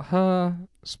saw her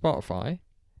Spotify.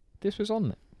 This was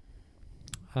on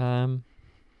there.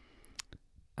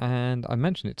 And I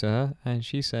mentioned it to her, and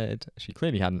she said she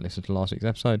clearly hadn't listened to last week's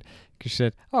episode, because she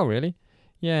said, "Oh, really?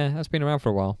 Yeah, that's been around for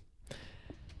a while."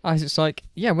 I was just like,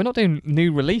 "Yeah, we're not doing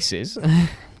new releases."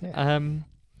 Yeah.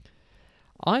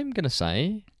 I'm going to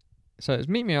say, so it's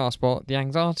Meet Me at Our Spot, The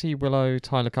Anxiety, Willow,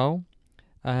 Tyler Cole.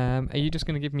 Are you just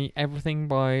going to give me everything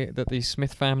that the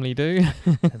Smith family do?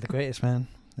 They're the greatest, man.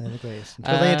 They're the greatest.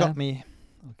 Until they adopt me,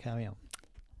 I'll carry on.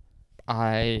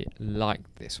 I like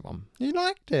this one. You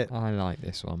liked it? I like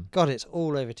this one. God, it's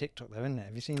all over TikTok though, isn't it?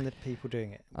 Have you seen the people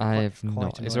doing it? I have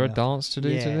not. Is there a dance to do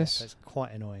to this? It's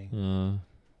quite annoying.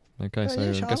 Okay, so yeah,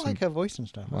 I'm I guessing, like her voice and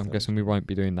stuff. I'm guessing we won't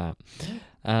be doing that.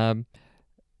 Yeah.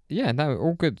 Yeah, no,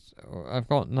 all good. I've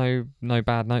got no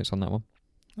bad notes on that one.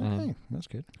 Okay, that's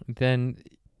good. Then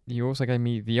you also gave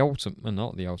me the ultimate,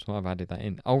 not the ultimate. I've added that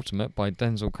in. Ultimate by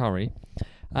Denzel Curry.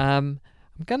 I'm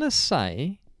gonna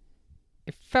say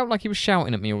it felt like he was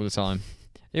shouting at me all the time.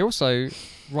 He also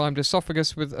rhymed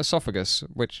esophagus with esophagus,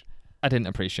 which I didn't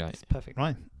appreciate. It's perfect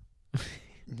rhyme.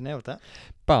 You've nailed that.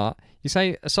 But you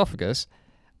say esophagus,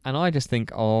 and I just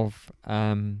think of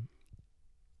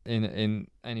in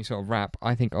any sort of rap,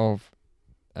 I think of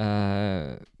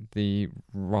the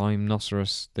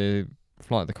Rhymenoceros, the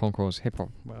Flight of the Conchords hip hop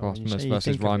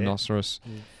versus Rhymenoceros,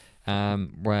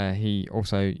 where he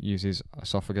also uses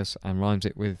esophagus and rhymes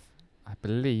it with, I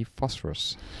believe,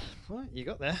 phosphorus. Right, you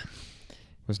got there.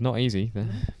 Was not easy.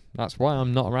 That's why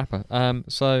I'm not a rapper.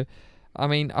 So, I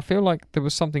mean, I feel like there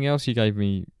was something else you gave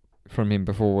me from him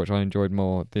before, which I enjoyed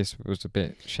more. This was a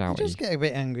bit shouty. You just get a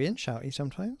bit angry and shouty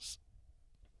sometimes.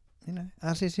 You know,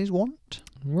 as is his wont.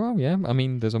 Well, yeah. I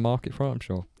mean, there's a market for it, I'm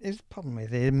sure. His problem with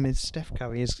him is Steph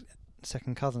Curry, his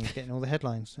second cousin, is getting all the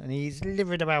headlines, and he's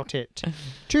livid about it.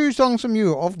 2 songs from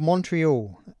you of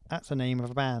Montreal. That's the name of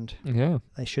a band. Yeah.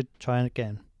 They should try it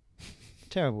again.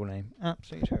 Terrible name.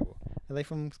 Absolutely terrible. Are they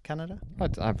from Canada? I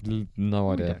have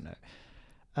no idea. I don't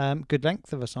know. Good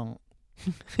length of a song.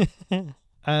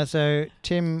 So,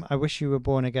 Tim, I Wish You Were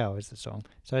Born a Girl is the song.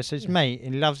 So it's his mate.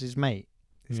 He loves his mate.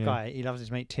 This guy, he loves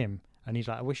his mate Tim. And he's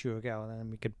like, I wish you were a girl. And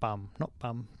then we could have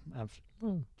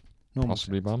normal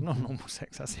Possibly sex. bum. Not normal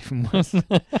sex, that's even worse.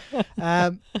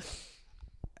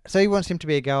 So he wants him to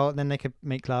be a girl, and then they could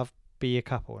make love, be a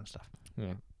couple and stuff.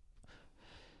 Yeah.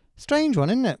 Strange one,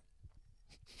 isn't it?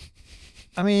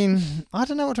 I mean, I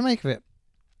don't know what to make of it.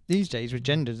 These days, with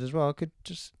genders as well, I could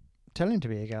just tell him to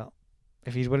be a girl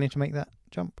if he's willing to make that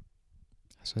jump.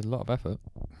 It's a lot of effort.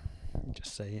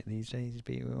 Just say it these days.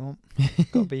 Be who you want.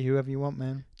 Got to be whoever you want,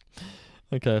 man.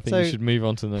 Okay, I think you should move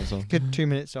on to the next one. Good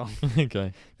 2-minute song.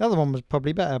 Okay. The other one was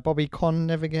probably better. Bobby Con,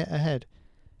 Never Get Ahead.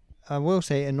 I will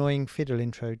say, annoying fiddle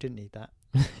intro. Didn't need that.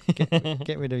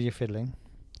 Get rid of your fiddling.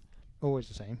 Always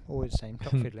the same. Always the same.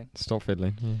 Stop fiddling. Stop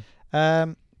fiddling.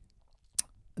 Yeah.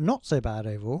 Not so bad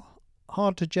overall.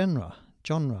 Hard to genre.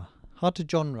 Hard to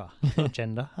genre. Not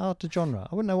gender. Hard to genre.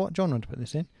 I wouldn't know what genre to put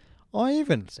this in. I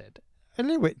even said a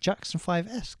little bit Jackson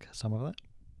 5-esque, some of it.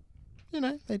 You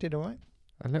know, they did all right.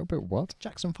 A little bit what?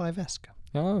 Jackson 5-esque.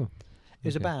 Oh. It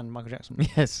was a band, Michael Jackson.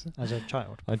 Yes. As a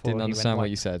child. I didn't understand what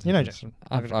you said. You know Jackson.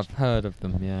 I've heard of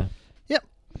them, yeah. Yep.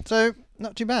 So,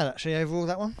 not too bad, actually, overall,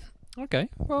 that one. Okay.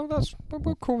 Well,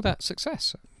 we'll call that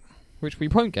success, which we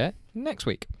won't get next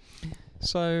week.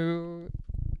 So,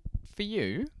 for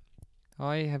you,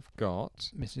 I have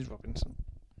got... Mrs. Robinson.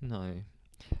 No.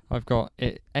 I've got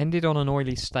It Ended on an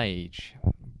Oily Stage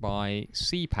by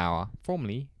Sea Power,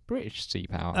 formerly British Sea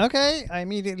Power. Okay, I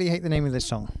immediately hate the name of this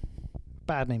song.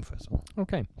 Bad name for a song.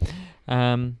 Okay.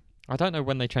 I don't know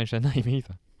when they changed their name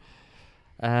either.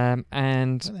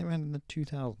 And They ran in the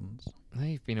 2000s.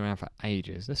 They've been around for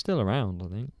ages. They're still around, I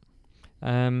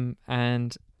think.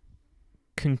 And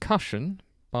Concussion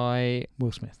by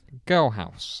Will Smith. Girl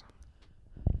House.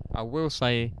 I will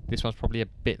say this one's probably a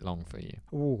bit long for you.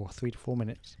 Ooh, 3 to 4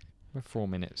 minutes. 4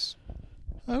 minutes.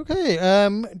 Okay,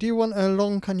 do you want a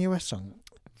long Kanye West song?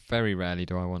 Very rarely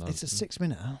do I want It's a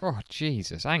 6-minute. Oh,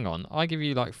 Jesus. Hang on. I give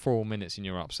you like 4 minutes and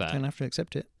you're You're upset. going to have to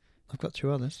accept it. I've got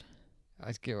 2 others.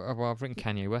 I've written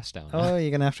Kanye West down. Oh, you're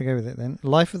going to have to go with it then.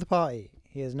 Life of the Party.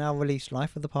 He has now released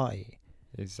Life of the Party.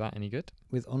 Is that any good?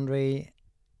 With Andre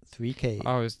 3K.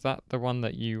 Oh, is that the one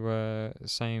that you were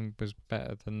saying was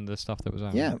better than the stuff that was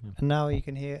out? Yeah, and now you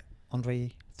can hear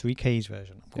Andre 3K's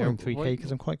version. I'm calling him 3K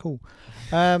because I'm quite cool.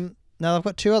 Now I've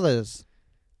got 2 others.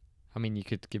 I mean, you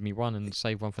could give me one and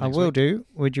save one for I next will week. do.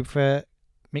 Would you prefer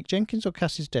Mick Jenkins or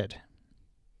Cass is Dead?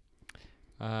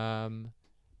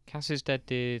 Cass is Dead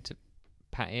did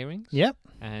Pat Earrings. Yep.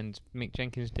 And Mick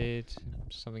Jenkins did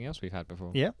something else we've had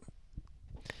before. Yep.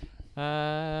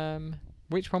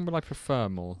 Which one would I prefer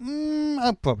more?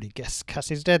 I'll probably guess Cass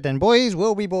is Dead then. Boys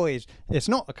will be boys. It's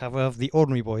not a cover of the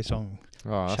Ordinary Boy song.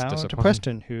 Oh, that's Shout out to disappointing.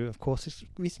 Preston, who of course has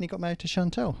recently got married to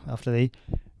Chantel after they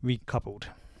recoupled.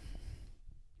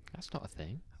 That's not a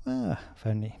thing. If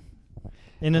only.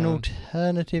 In an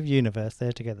alternative universe,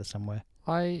 they're together somewhere.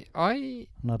 I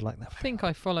And I'd like that. think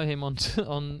I follow him on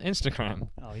Instagram.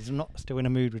 Oh, he's not still in a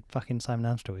mood with fucking Simon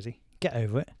Amstel, is he? Get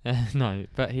over it. No,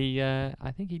 but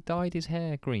I think he dyed his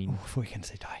hair green. Oh, I thought you were going to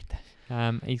say died then.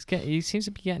 He seems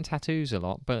to be getting tattoos a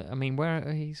lot, but I mean,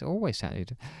 where he's always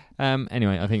tattooed.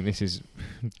 Anyway, I think this is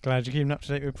Glad you're keeping up to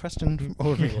date with Preston from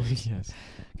Ordinary Boys. yes.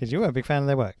 Because you were a big fan of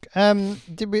their work. Are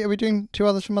we doing 2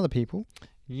 others from other people?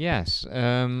 Yes.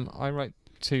 I wrote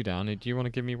 2 down. Do you want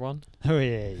to give me one? Oh,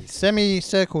 yeah.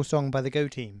 Semi-Circle Song by the Go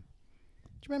Team.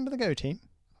 Do you remember the Go Team?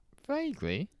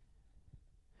 Vaguely.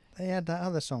 They had that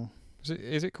other song.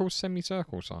 Is it called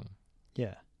Semicircle Song?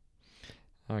 Yeah.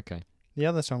 Okay. The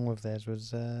other song of theirs was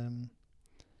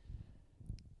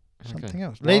something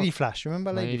else. Well, Lady Flash.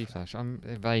 Remember Lady Flash? Flash.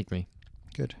 Vaguely.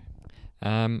 Good.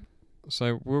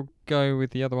 So we'll go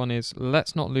with the other one is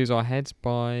Let's Not Lose Our Heads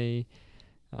by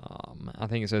I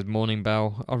think it says Morning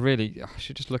Bell. I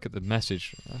should just look at the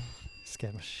message.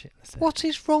 Scared my shit. What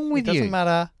is wrong with It you? doesn't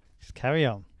matter. Just carry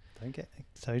on. Don't get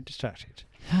so distracted.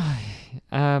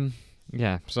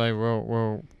 Yeah, so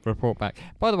we'll report back.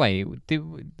 By the way, we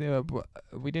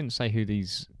didn't say who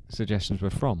these suggestions were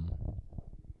from.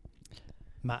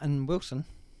 Matt and Wilson.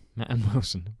 Matt and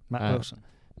Wilson. Matt Wilson.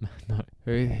 No.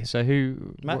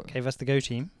 Who? Matt gave us the Go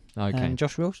Team. Okay. And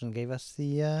Josh Wilson gave us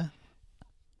the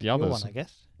The others. one, I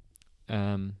guess.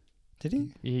 Did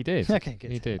he? He did. Okay,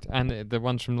 good. He did, and the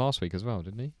ones from last week as well,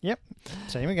 didn't he?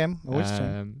 Same again. Always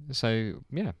same. So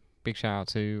yeah, big shout out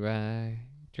to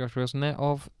Josh Wilson there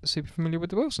of Super Familiar with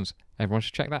the Wilsons. Everyone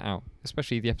should check that out,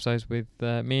 especially the episodes with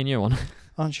me and you on.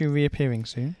 Aren't you reappearing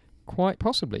soon? Quite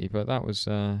possibly, but that was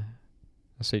a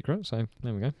secret. So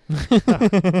there we go.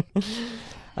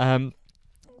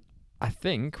 I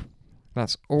think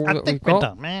that's all that we've got,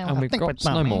 done, man. and we've got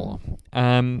no more.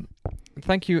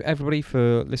 Thank you everybody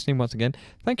for listening once again.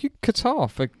 Thank you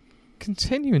Qatar for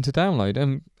continuing to download.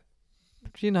 And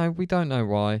we don't know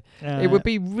why. It would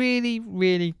be really,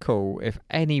 really cool if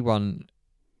anyone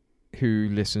who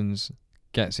listens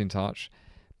gets in touch,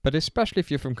 but especially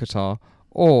if you're from Qatar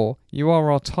or you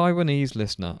are our Taiwanese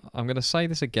listener. I'm going to say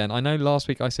this again. I know last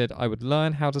week I said I would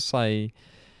learn how to say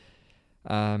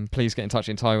please get in touch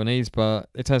in Taiwanese, but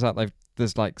it turns out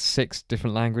there's like 6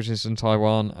 different languages in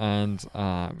Taiwan, and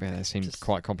it seems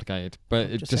quite complicated. But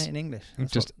it just say it in English.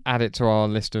 Just add it to our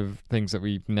list of things that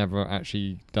we've never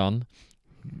actually done.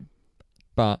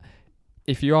 But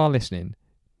if you are listening,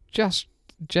 just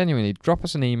genuinely drop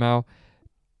us an email,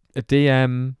 a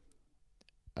DM,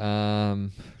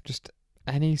 just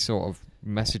any sort of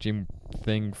messaging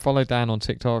thing. Follow Dan on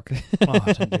TikTok. Oh,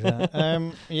 don't do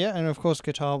that. Yeah, and of course,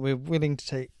 Qatar, we're willing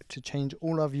to change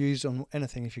all our views on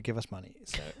anything if you give us money.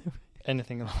 So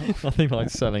anything like nothing like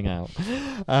selling out.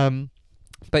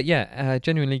 But yeah,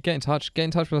 genuinely get in touch. Get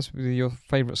in touch with us with your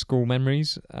favourite school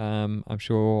memories. I'm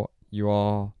sure you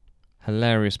are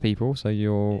hilarious people, so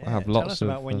you'll have lots of. Tell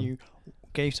us about when you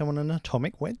gave someone an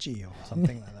atomic wedgie or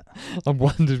something like that. I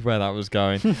wondered where that was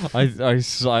going. I was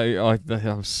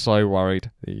so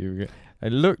worried that you.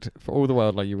 It looked for all the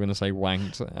world like you were going to say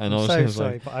wanked, and I was so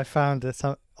sorry, but I found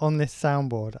on this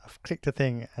soundboard. I've clicked a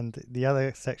thing, and the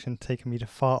other section taken me to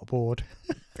fart board.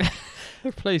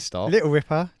 Please stop. Little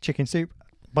Ripper, Chicken Soup,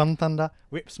 Bun Thunder,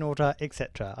 Whip Snorter,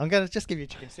 etc. I'm going to just give you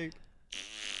Chicken Soup.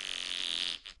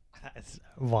 That is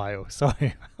vile.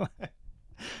 Sorry.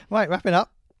 Right, wrapping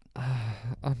up.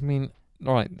 I mean,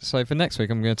 all right. So for next week,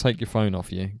 I'm going to take your phone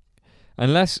off you,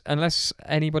 unless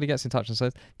anybody gets in touch and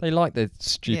says they like the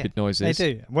stupid noises.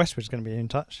 They do. Westwood's going to be in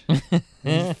touch.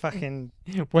 Fucking.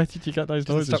 Where did you get those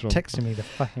noises stop from? texting me the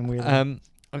fucking weirdo.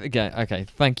 Again, okay.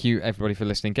 Thank you everybody for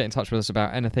listening. Get in touch with us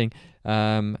about anything.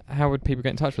 How would people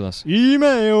get in touch with us?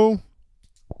 Email.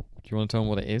 Do you want to tell them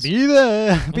what it is? Be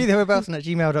there. Be there with Belson at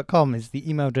gmail.com is the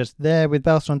email address. There with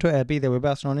Belson on Twitter. Be there with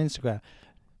Belson on Instagram.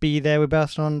 Be there with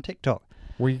Belson on TikTok.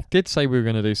 We did say we were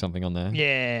going to do something on there.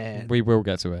 Yeah. We will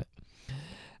get to it.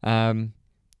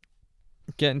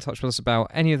 Get in touch with us about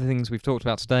any of the things we've talked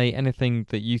about today. Anything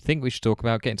that you think we should talk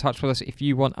about. Get in touch with us if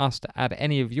you want us to add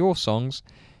any of your songs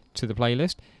to the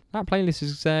playlist. That playlist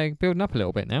is building up a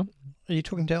little bit now. Are you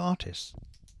talking to artists?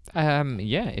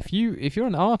 Yeah. If you're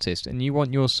an artist and you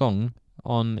want your song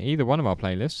on either one of our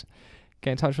playlists,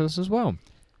 get in touch with us as well.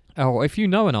 Or if you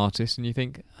know an artist and you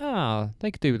think,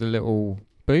 they could do with a little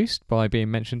boost by being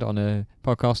mentioned on a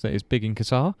podcast that is big in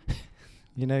Qatar.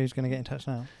 You know who's going to get in touch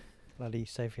now? Bloody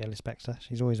Sophie Ellis Bextor.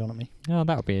 She's always on at me. Oh,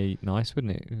 that would be nice,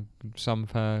 wouldn't it? Some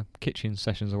of her kitchen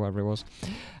sessions or whatever it was.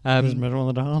 There's metal on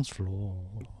the dance floor.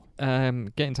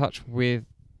 Get in touch with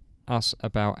us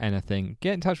about anything,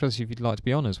 get in touch with us if you'd like to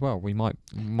be on as well. We might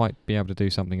be able to do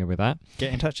something with that.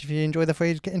 Get in touch if you enjoy the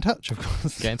phrase get in touch, of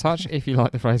course. Get in touch if you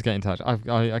like the phrase get in touch.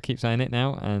 I keep saying it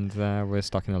now, and we're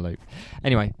stuck in a loop.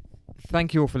 Anyway,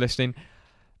 thank you all for listening.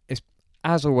 It's,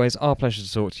 as always, our pleasure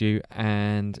to talk to you,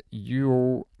 and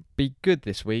you'll be good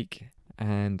this week,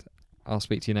 and I'll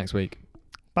speak to you next week.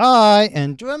 Bye,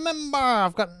 and remember,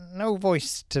 I've got no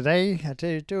voice today. I had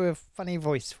to do a funny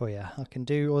voice for you. I can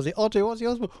do Ozzy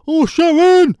Osbourne. Oh,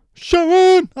 Sharon!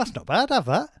 That's not bad, have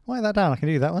that. Write that down, I can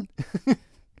do that one.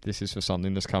 This is for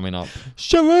something that's coming up.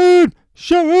 Sharon!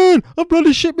 I've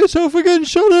bloody shit myself again,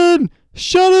 Sharon!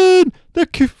 The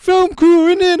film crew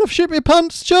are in here and I've shit my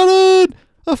pants, Sharon!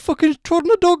 I've fucking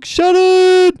trodden a dog,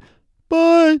 Sharon!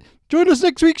 Bye! Join us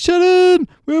next week, Sharon!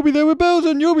 We'll be there with bells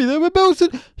and you'll be there with bells and...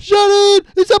 Sharon!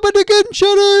 It's happened again,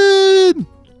 Sharon!